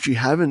 If you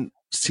haven't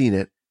seen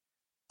it,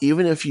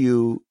 even if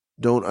you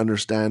don't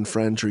understand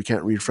French or you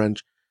can't read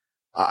French,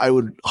 I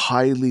would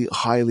highly,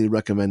 highly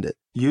recommend it.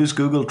 Use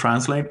Google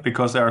Translate,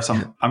 because there are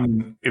some, I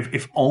mean,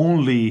 if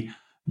only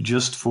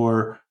just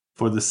for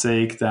the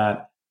sake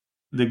that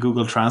the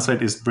Google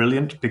Translate is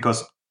brilliant,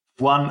 because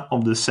one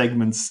of the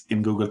segments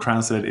in Google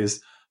Translate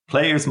is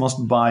players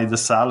must buy the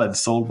salad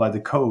sold by the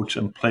coach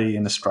and play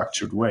in a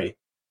structured way.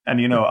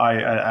 And,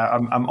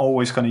 I'm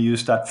always going to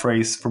use that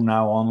phrase from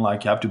now on,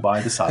 like, you have to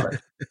buy the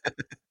salad.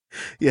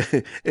 Yeah,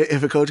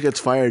 if a coach gets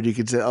fired, you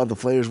could say, "Oh, the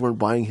players weren't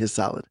buying his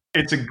salad."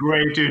 It's a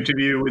great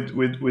interview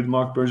with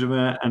Marc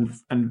Bergevin,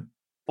 and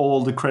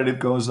all the credit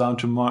goes down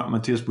to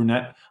Mathias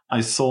Brunet.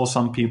 I saw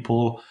some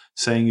people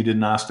saying he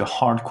didn't ask the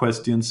hard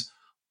questions,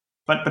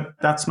 but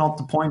that's not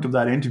the point of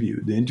that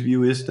interview. The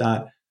interview is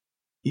that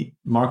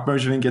Marc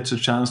Bergevin gets a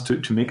chance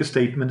to make a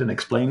statement and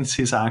explains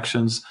his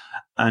actions,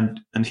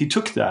 and he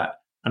took that,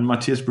 and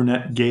Mathias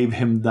Brunet gave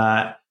him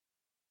that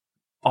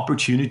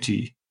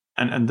opportunity.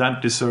 And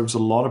that deserves a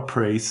lot of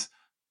praise.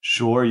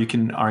 Sure, you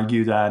can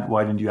argue that,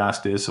 why didn't you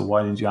ask this, or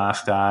why didn't you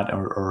ask that,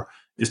 or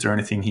is there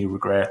anything he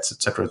regrets,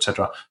 etc.,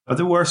 etc. But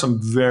there were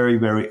some very,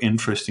 very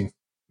interesting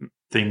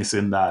things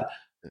in that.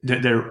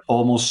 They're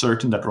almost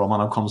certain that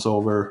Romanov comes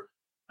over.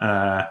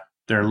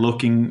 They're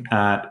looking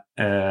at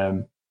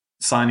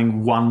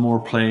signing one more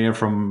player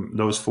from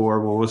those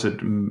 4. What was it?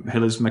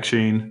 Hillis,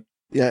 McShane?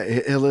 Yeah,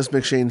 Hillis,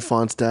 McShane,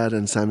 Fonstad,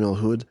 and Samuel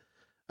Hood.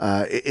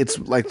 It's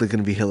likely going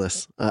to be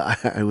Hillis,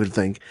 I would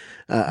think,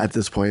 at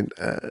this point.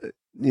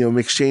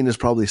 McShane is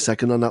probably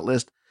second on that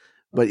list,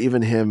 but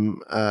even him,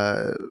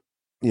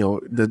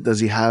 does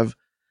he have?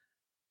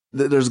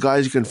 There's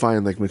guys you can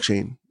find like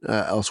McShane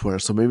elsewhere,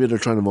 so maybe they're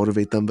trying to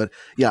motivate them. But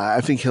yeah, I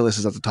think Hillis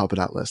is at the top of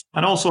that list.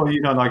 And also,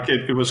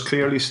 it was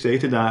clearly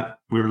stated that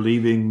we're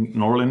leaving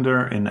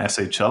Norlinder in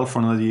SHL for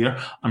another year.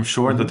 I'm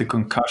sure that the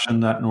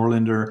concussion that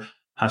Norlinder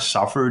has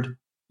suffered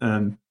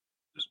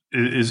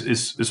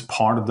is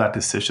part of that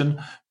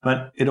decision,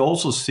 but it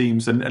also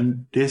seems,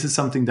 and this is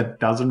something that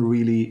doesn't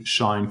really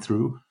shine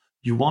through.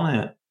 You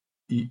want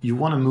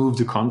to move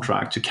the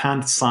contract. You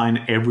can't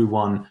sign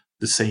everyone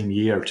the same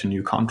year to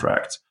new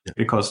contracts,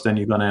 because then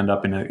you're going to end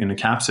up in a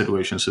cap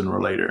situation sooner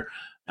or later.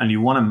 And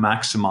you want to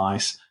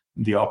maximize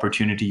the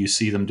opportunity you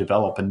see them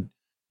develop. And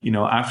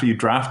after you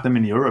draft them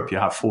in Europe, you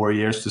have 4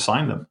 years to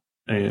sign them,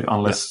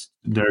 unless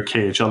they're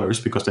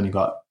KHLers, because then you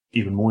got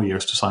even more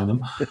years to sign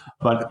them.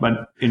 But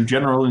in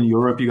general, in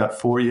Europe, you got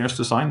 4 years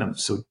to sign them.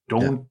 So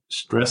don't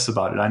stress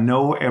about it. I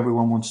know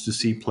everyone wants to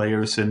see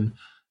players in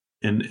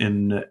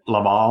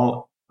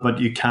Laval, but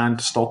you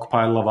can't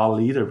stockpile Laval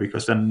either,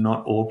 because then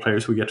not all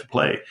players will get to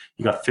play.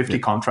 You got 50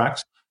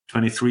 contracts.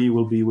 23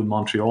 will be with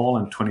Montreal,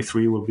 and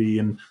 23 will be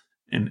in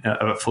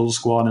a full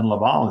squad in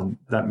Laval. And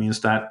that means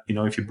that,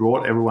 if you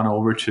brought everyone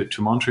over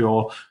to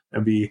Montreal,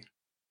 there'd be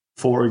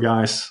 4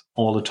 guys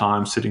all the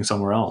time sitting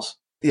somewhere else.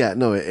 Yeah,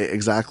 no,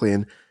 exactly.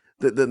 And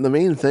the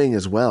main thing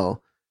as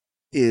well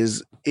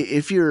is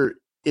if you're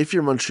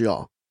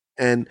Montreal,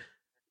 and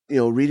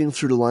reading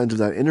through the lines of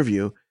that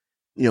interview,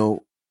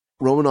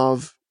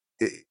 Romanov,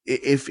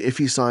 if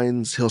he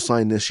signs, he'll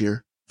sign this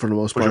year for the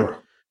most part. Sure.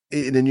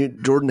 And then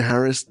Jordan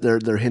Harris,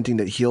 they're hinting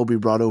that he'll be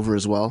brought over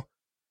as well.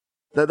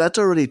 That's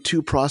already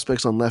 2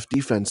 prospects on left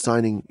defense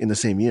signing in the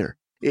same year.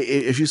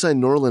 If you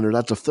sign Norlinder,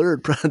 that's a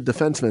 3rd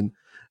defenseman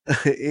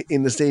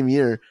in the same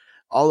year,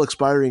 all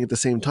expiring at the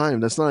same time.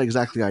 That's not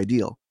exactly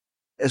ideal,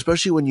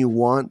 especially when you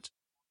want,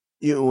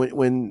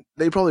 when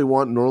they probably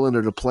want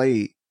Norlinder to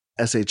play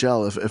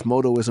SHL if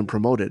Moto isn't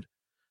promoted.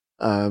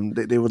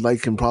 They would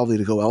like him probably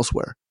to go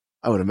elsewhere,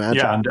 I would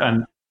imagine. Yeah,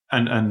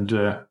 and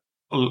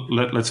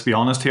let's be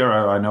honest here.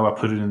 I know I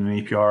put it in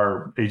an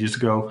EPR ages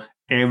ago.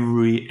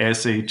 Every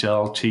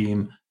SHL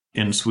team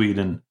in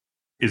Sweden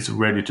is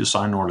ready to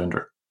sign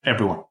Norlinder.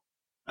 Everyone.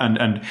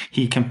 And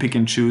he can pick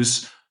and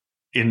choose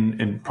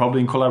in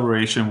probably in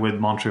collaboration with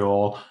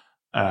Montreal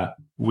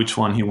which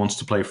one he wants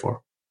to play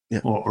for,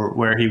 or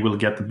where he will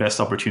get the best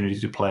opportunity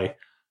to play.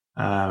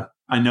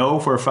 I know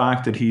for a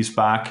fact that he's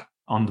back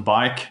on the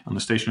bike, on the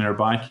stationary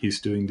bike.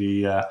 He's doing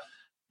the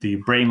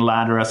brain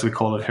ladder, as we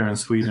call it here in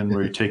Sweden,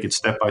 where you take it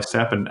step by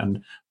step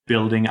and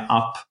building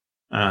up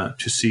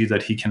to see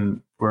that he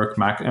can work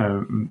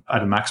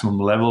at a maximum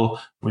level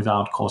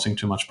without causing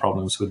too much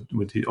problems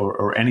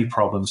or any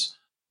problems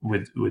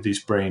with his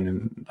brain,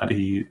 and that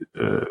he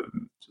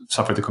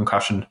suffered the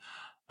concussion.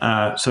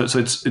 So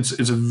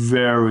it's a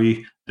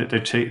very,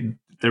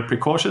 they're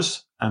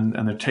precautious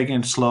and they're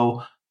taking it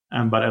slow,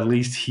 but at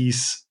least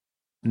he's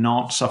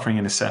not suffering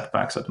any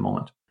setbacks at the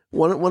moment.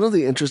 One of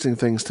the interesting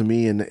things to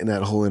me in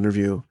that whole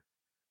interview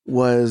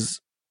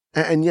was,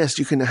 and yes,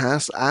 you can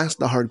ask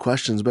the hard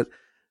questions, but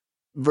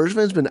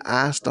Bergevin's been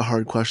asked the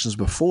hard questions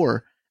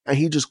before, and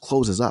he just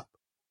closes up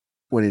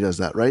when he does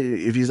that, right?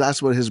 If he's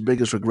asked what his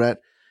biggest regret,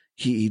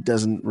 he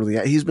doesn't really.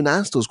 He's been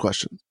asked those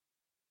questions.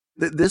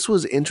 This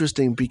was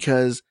interesting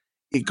because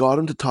it got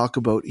him to talk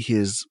about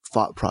his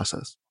thought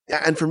process,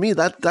 and for me,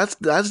 that's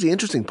the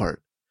interesting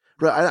part.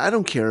 Right? I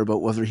don't care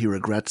about whether he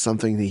regrets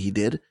something that he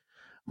did.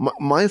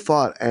 My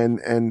thought,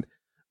 and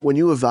when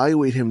you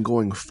evaluate him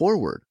going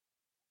forward,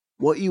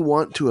 what you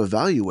want to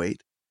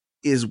evaluate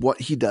is what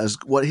he does,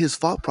 what his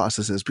thought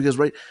process is. Because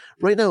right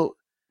now,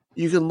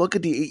 you can look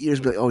at the 8 years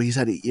and be like, oh, he's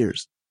had 8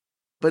 years.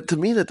 But to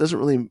me, that doesn't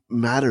really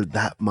matter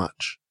that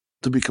much,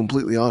 to be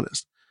completely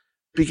honest.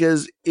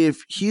 Because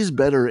if he's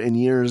better in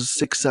years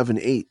 6, 7,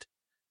 8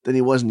 than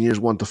he was in years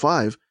 1 to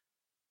 5,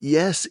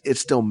 yes, it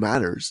still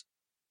matters.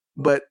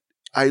 But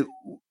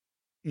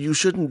you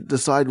shouldn't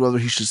decide whether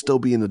he should still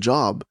be in the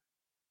job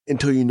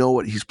until you know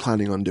what he's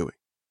planning on doing.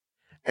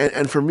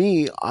 And for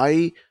me,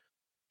 I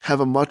have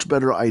a much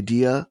better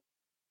idea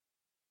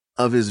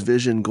of his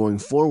vision going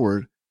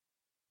forward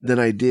than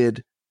I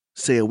did,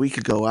 say, a week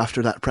ago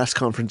after that press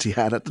conference he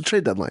had at the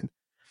trade deadline,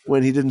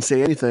 when he didn't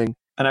say anything.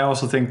 And I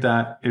also think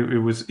that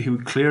he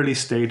clearly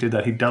stated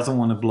that he doesn't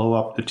want to blow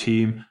up the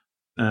team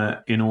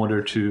in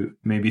order to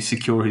maybe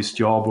secure his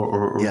job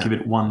or give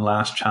it one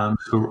last chance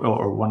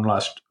or one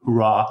last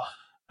hurrah.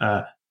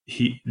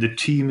 The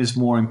team is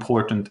more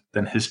important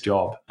than his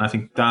job. And I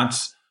think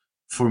that's,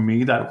 for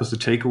me, that was the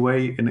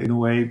takeaway in a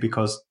way,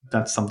 because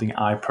that's something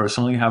I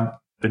personally have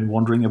been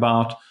wondering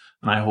about.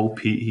 And I hope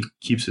he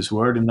keeps his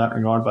word in that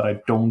regard, but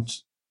I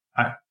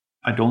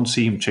don't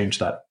see him change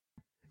that.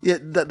 Yeah,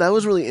 that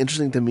was really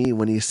interesting to me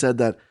when he said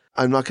that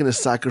I'm not going to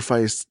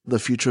sacrifice the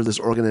future of this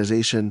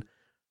organization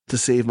to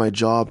save my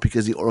job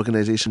because the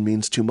organization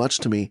means too much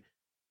to me.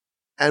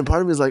 And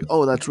part of me is like,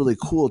 oh, that's really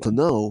cool to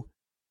know.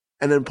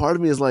 And then part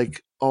of me is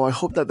like, oh, I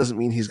hope that doesn't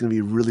mean he's going to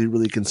be really,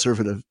 really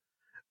conservative,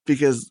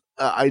 because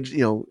I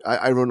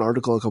wrote an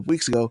article a couple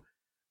weeks ago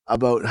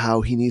about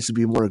how he needs to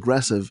be more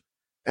aggressive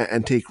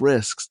and take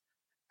risks.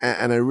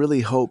 And I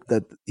really hope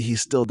that he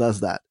still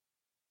does that.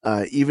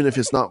 Even if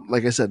it's not,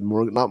 like I said,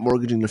 not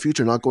mortgaging the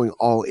future, not going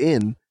all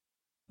in,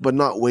 but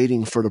not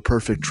waiting for the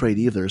perfect trade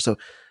either. So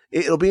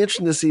it'll be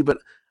interesting to see. But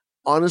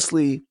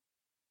honestly,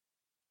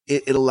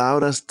 it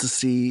allowed us to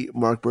see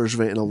Marc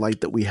Bergevin in a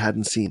light that we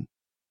hadn't seen,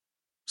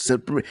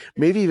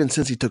 maybe even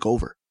since he took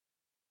over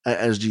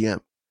as GM,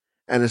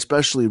 and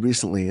especially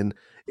recently. And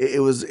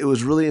it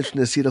was really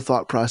interesting to see the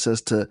thought process,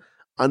 to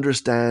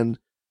understand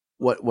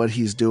what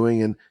he's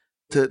doing, and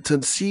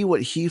to see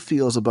what he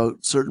feels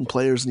about certain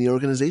players in the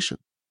organization.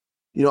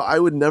 You know, I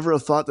would never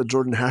have thought that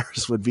Jordan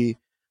Harris would be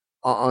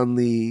on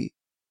the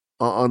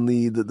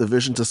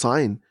vision to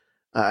sign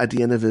at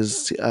the end of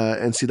his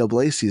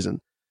NCAA season.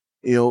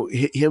 You know,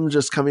 him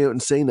just coming out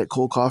and saying that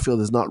Cole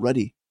Caulfield is not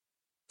ready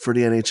for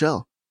the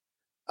NHL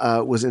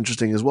was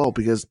interesting as well,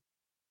 because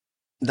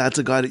that's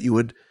a guy that you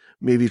would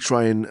maybe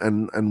try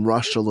and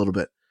rush a little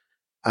bit,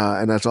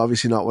 and that's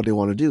obviously not what they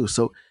want to do.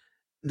 So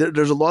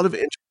there's a lot of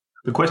interest.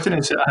 The question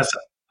is,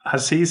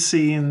 has he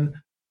seen,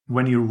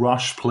 when you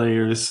rush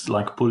players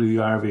like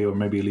Puljujärvi or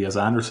maybe Elias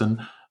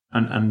Anderson,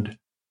 and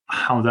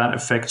how that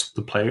affects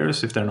the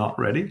players if they're not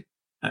ready?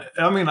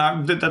 I mean,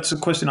 that's a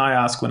question I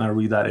ask when I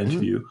read that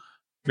interview,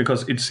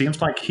 because it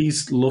seems like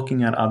he's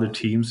looking at other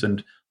teams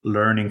and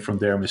learning from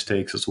their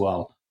mistakes as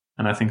well.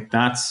 And I think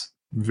that's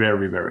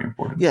very, very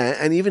important. Yeah,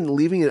 and even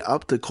leaving it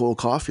up to Cole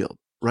Caulfield,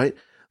 right?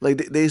 Like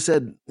they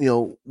said, you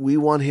know, we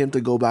want him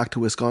to go back to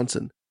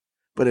Wisconsin,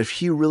 but if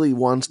he really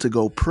wants to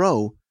go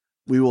pro,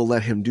 we will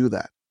let him do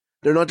that.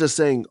 They're not just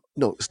saying,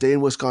 no, stay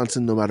in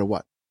Wisconsin no matter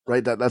what,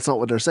 right? That's not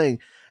what they're saying.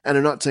 And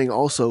they're not saying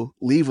also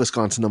leave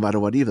Wisconsin no matter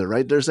what either,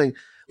 right? They're saying,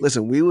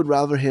 listen, we would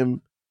rather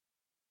him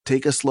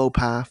take a slow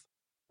path,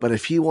 but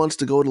if he wants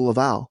to go to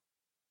Laval,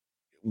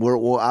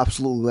 we'll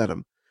absolutely let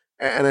him.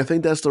 And I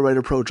think that's the right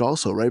approach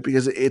also, right?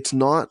 Because it's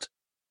not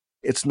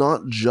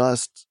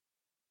just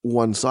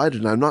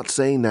one-sided. And I'm not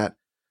saying that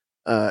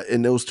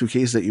in those two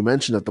cases that you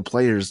mentioned that the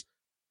players,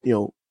 you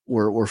know,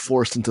 were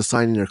forced into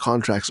signing their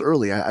contracts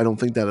early. I don't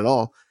think that at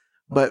all.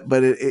 But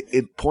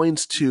it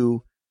points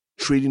to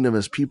treating them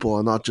as people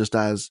and not just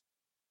as,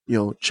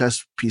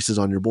 chess pieces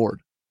on your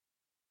board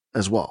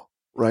as well,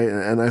 right?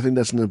 And I think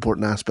that's an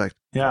important aspect.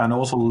 Yeah, and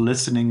also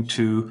listening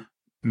to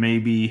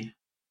maybe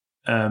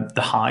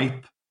the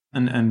hype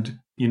and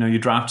you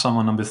draft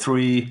someone number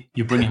 3,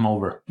 you bring him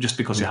over just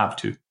because you have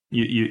to.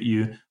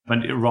 But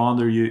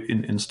rather you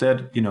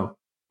instead, go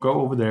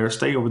over there,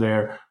 stay over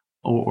there,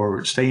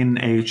 or stay in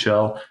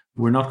AHL.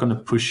 We're not going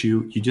to push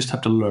you. You just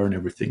have to learn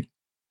everything.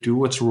 Do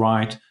what's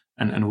right,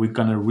 and we're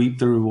going to reap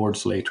the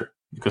rewards later,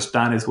 because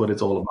that is what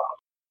it's all about.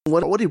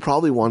 What he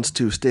probably wants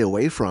to stay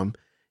away from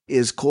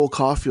is Cole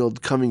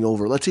Caulfield coming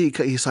over. Let's say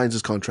he signs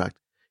his contract.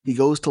 He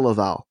goes to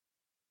Laval,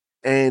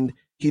 and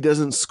he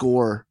doesn't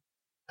score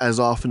as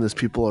often as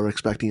people are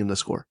expecting him to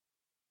score.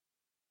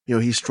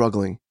 He's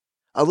struggling.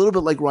 A little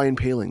bit like Ryan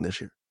Poehling this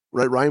year,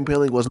 right? Ryan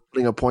Poehling wasn't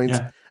putting up points,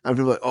 and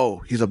people are like, oh,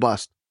 he's a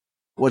bust.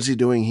 What's he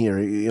doing here?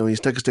 He's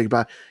took a step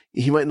back.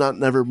 He might not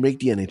never make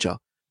the NHL.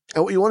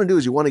 And what you want to do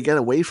is you want to get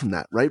away from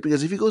that, right?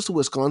 Because if he goes to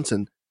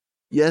Wisconsin,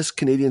 yes,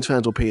 Canadiens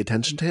fans will pay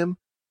attention to him,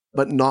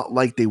 but not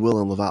like they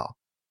will in Laval.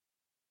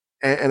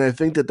 And I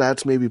think that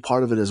that's maybe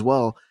part of it as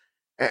well.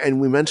 And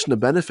we mentioned the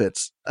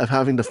benefits of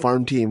having the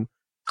farm team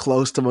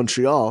close to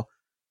Montreal.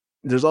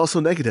 There's also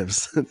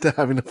negatives to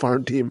having a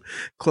farm team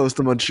close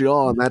to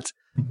Montreal, and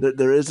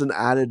there is an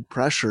added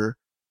pressure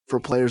for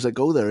players that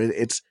go there.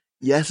 It's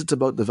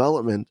about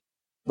development,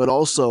 but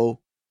also,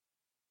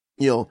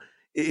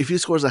 if he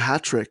scores a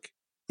hat trick,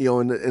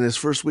 in his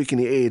first week in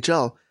the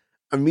AHL,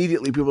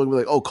 immediately people are gonna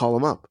be like, "Oh, call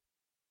him up.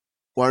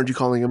 Why aren't you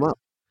calling him up?"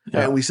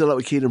 Yeah. And we saw that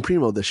with Caden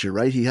Primo this year,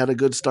 right? He had a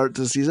good start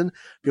to the season.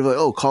 People are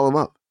like, "Oh, call him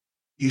up.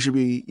 He should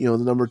be, the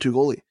number 2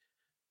 goalie."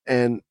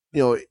 And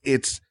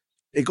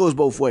it goes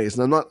both ways.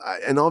 And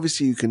and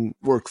obviously you can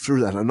work through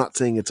that. I'm not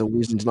saying it's a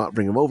reason to not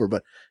bring him over,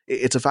 but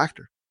it's a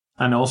factor.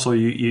 And also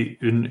you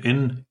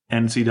in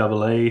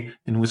NCAA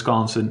in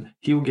Wisconsin,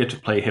 he will get to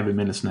play heavy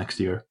minutes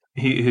next year.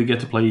 He'll get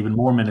to play even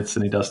more minutes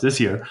than he does this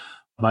year.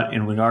 But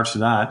in regards to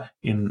that,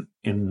 in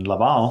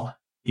Laval,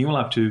 he will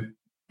have to,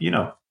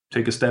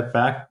 take a step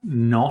back,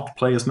 not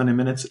play as many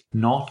minutes,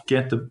 not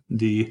get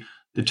the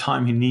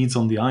time he needs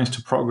on the ice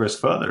to progress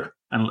further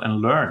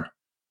and learn.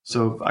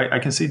 So I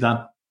can see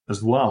that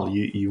as well.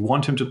 You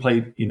want him to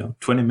play,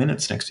 20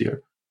 minutes next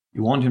year.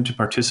 You want him to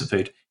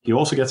participate. He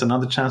also gets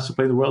another chance to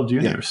play the World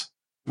Juniors,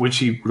 which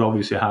he would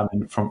obviously have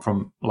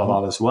from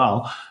Laval as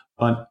well.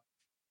 But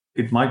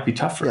it might be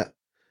tougher. Yeah.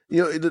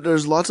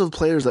 There's lots of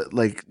players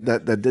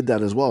that did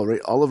that as well,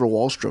 right? Oliver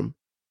Wahlstrom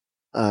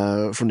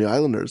from the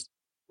Islanders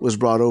was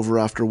brought over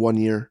after 1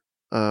 year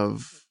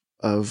of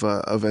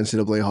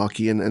NCAA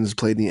hockey and has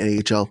played in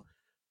the AHL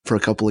for a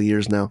couple of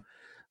years now.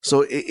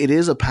 So it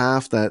is a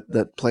path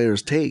that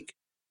players take.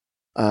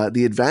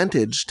 The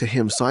advantage to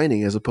him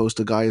signing, as opposed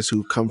to guys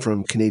who come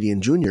from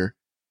Canadian Junior,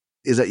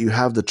 is that you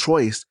have the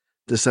choice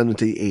to send them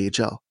to the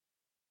AHL.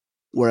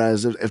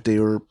 Whereas if they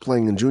were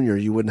playing in junior,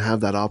 you wouldn't have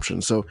that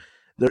option. So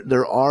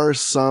there are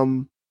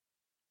some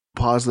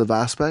positive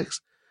aspects,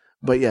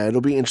 but yeah,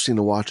 it'll be interesting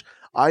to watch.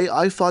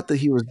 I thought that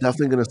he was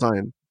definitely going to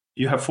sign.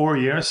 You have 4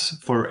 years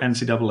for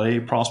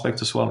NCAA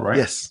prospects as well, right?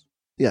 Yes.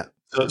 Yeah.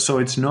 So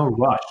it's no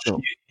rush. No.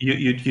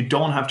 You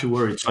don't have to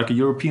worry. It's like a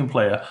European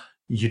player.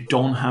 You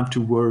don't have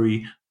to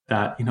worry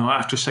that,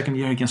 after second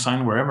year he can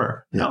sign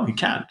wherever. Yeah. No, he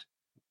can't.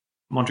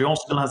 Montreal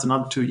still has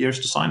another 2 years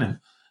to sign him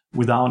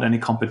without any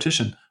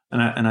competition.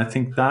 And I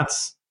think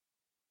that's,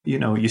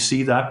 you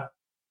see that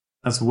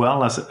as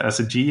well as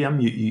a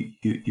GM,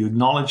 you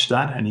acknowledge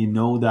that, and you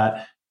know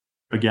that,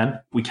 again,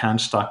 we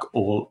can't stack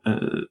all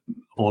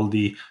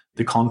the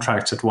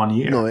contracts at 1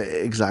 year. No,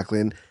 exactly.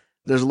 And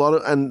there's a lot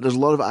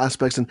of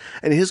aspects, and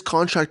his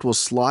contract will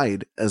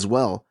slide as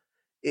well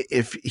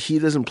if he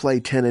doesn't play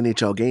 10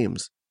 NHL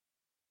games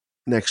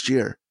next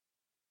year.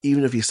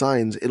 Even if he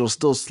signs, it'll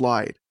still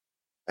slide,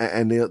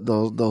 and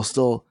they'll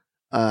still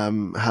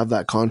have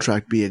that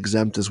contract be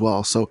exempt as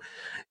well. So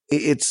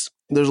there's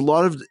a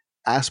lot of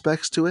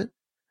aspects to it,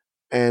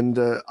 and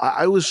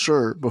I was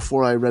sure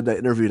before I read that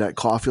interview that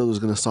Caulfield was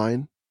going to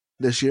sign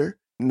this year.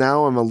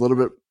 Now I'm a little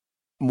bit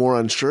more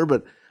unsure,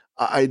 but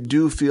I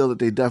do feel that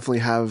they definitely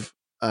have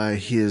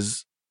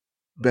his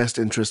best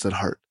interest at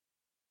heart.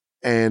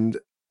 And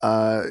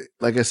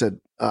like I said,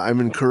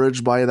 I'm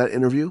encouraged by that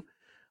interview.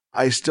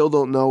 I still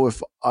don't know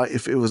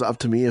if it was up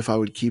to me if I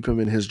would keep him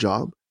in his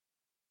job,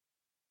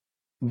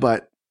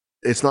 but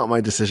it's not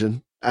my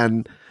decision,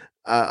 and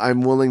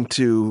I'm willing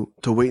to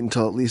wait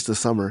until at least the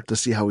summer to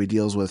see how he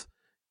deals with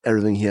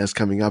everything he has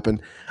coming up.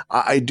 And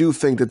I do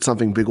think that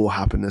something big will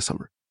happen this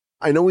summer.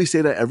 I know we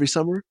say that every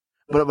summer,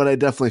 but I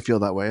definitely feel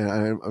that way.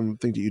 I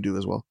think that you do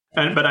as well.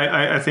 But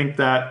I think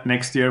that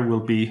next year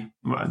will be,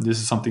 this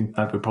is something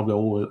that we probably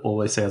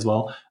always say as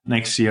well,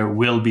 next year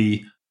will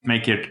be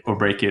make it or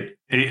break it.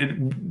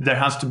 There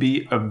has to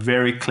be a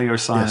very clear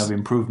sign of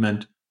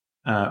improvement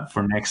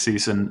for next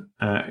season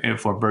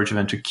for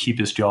Bergevin to keep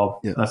his job.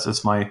 Yeah.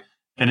 That's my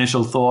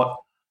initial thought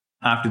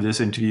after this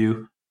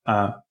interview.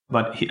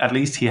 But at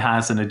least he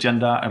has an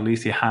agenda. At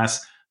least he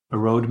has a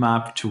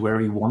roadmap to where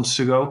he wants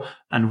to go,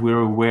 and we're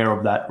aware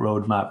of that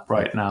roadmap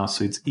right now,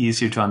 so it's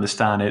easier to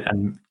understand it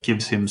and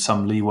gives him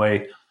some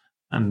leeway.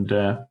 And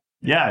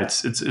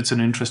it's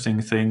an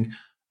interesting thing,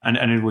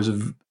 and it was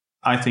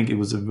I think it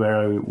was a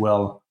very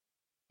well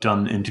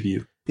done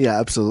interview. Yeah,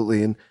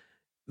 absolutely. And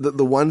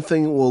the one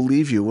thing we'll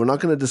leave you, we're not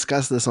going to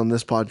discuss this on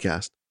this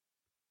podcast,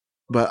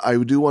 but I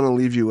do want to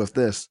leave you with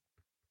this.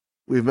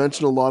 We've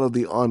mentioned a lot of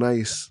the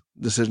on-ice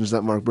decisions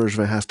that Marc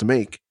Bergevin has to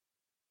make.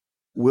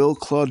 Will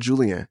Claude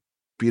Julien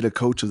be the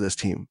coach of this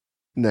team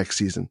next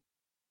season?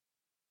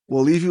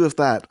 We'll leave you with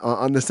that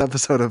on this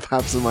episode of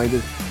Habsent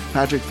Minded.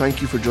 Patrik,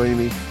 thank you for joining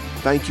me.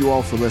 Thank you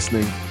all for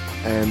listening,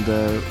 and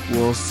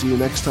we'll see you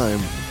next time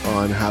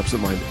on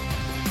Habsent Minded.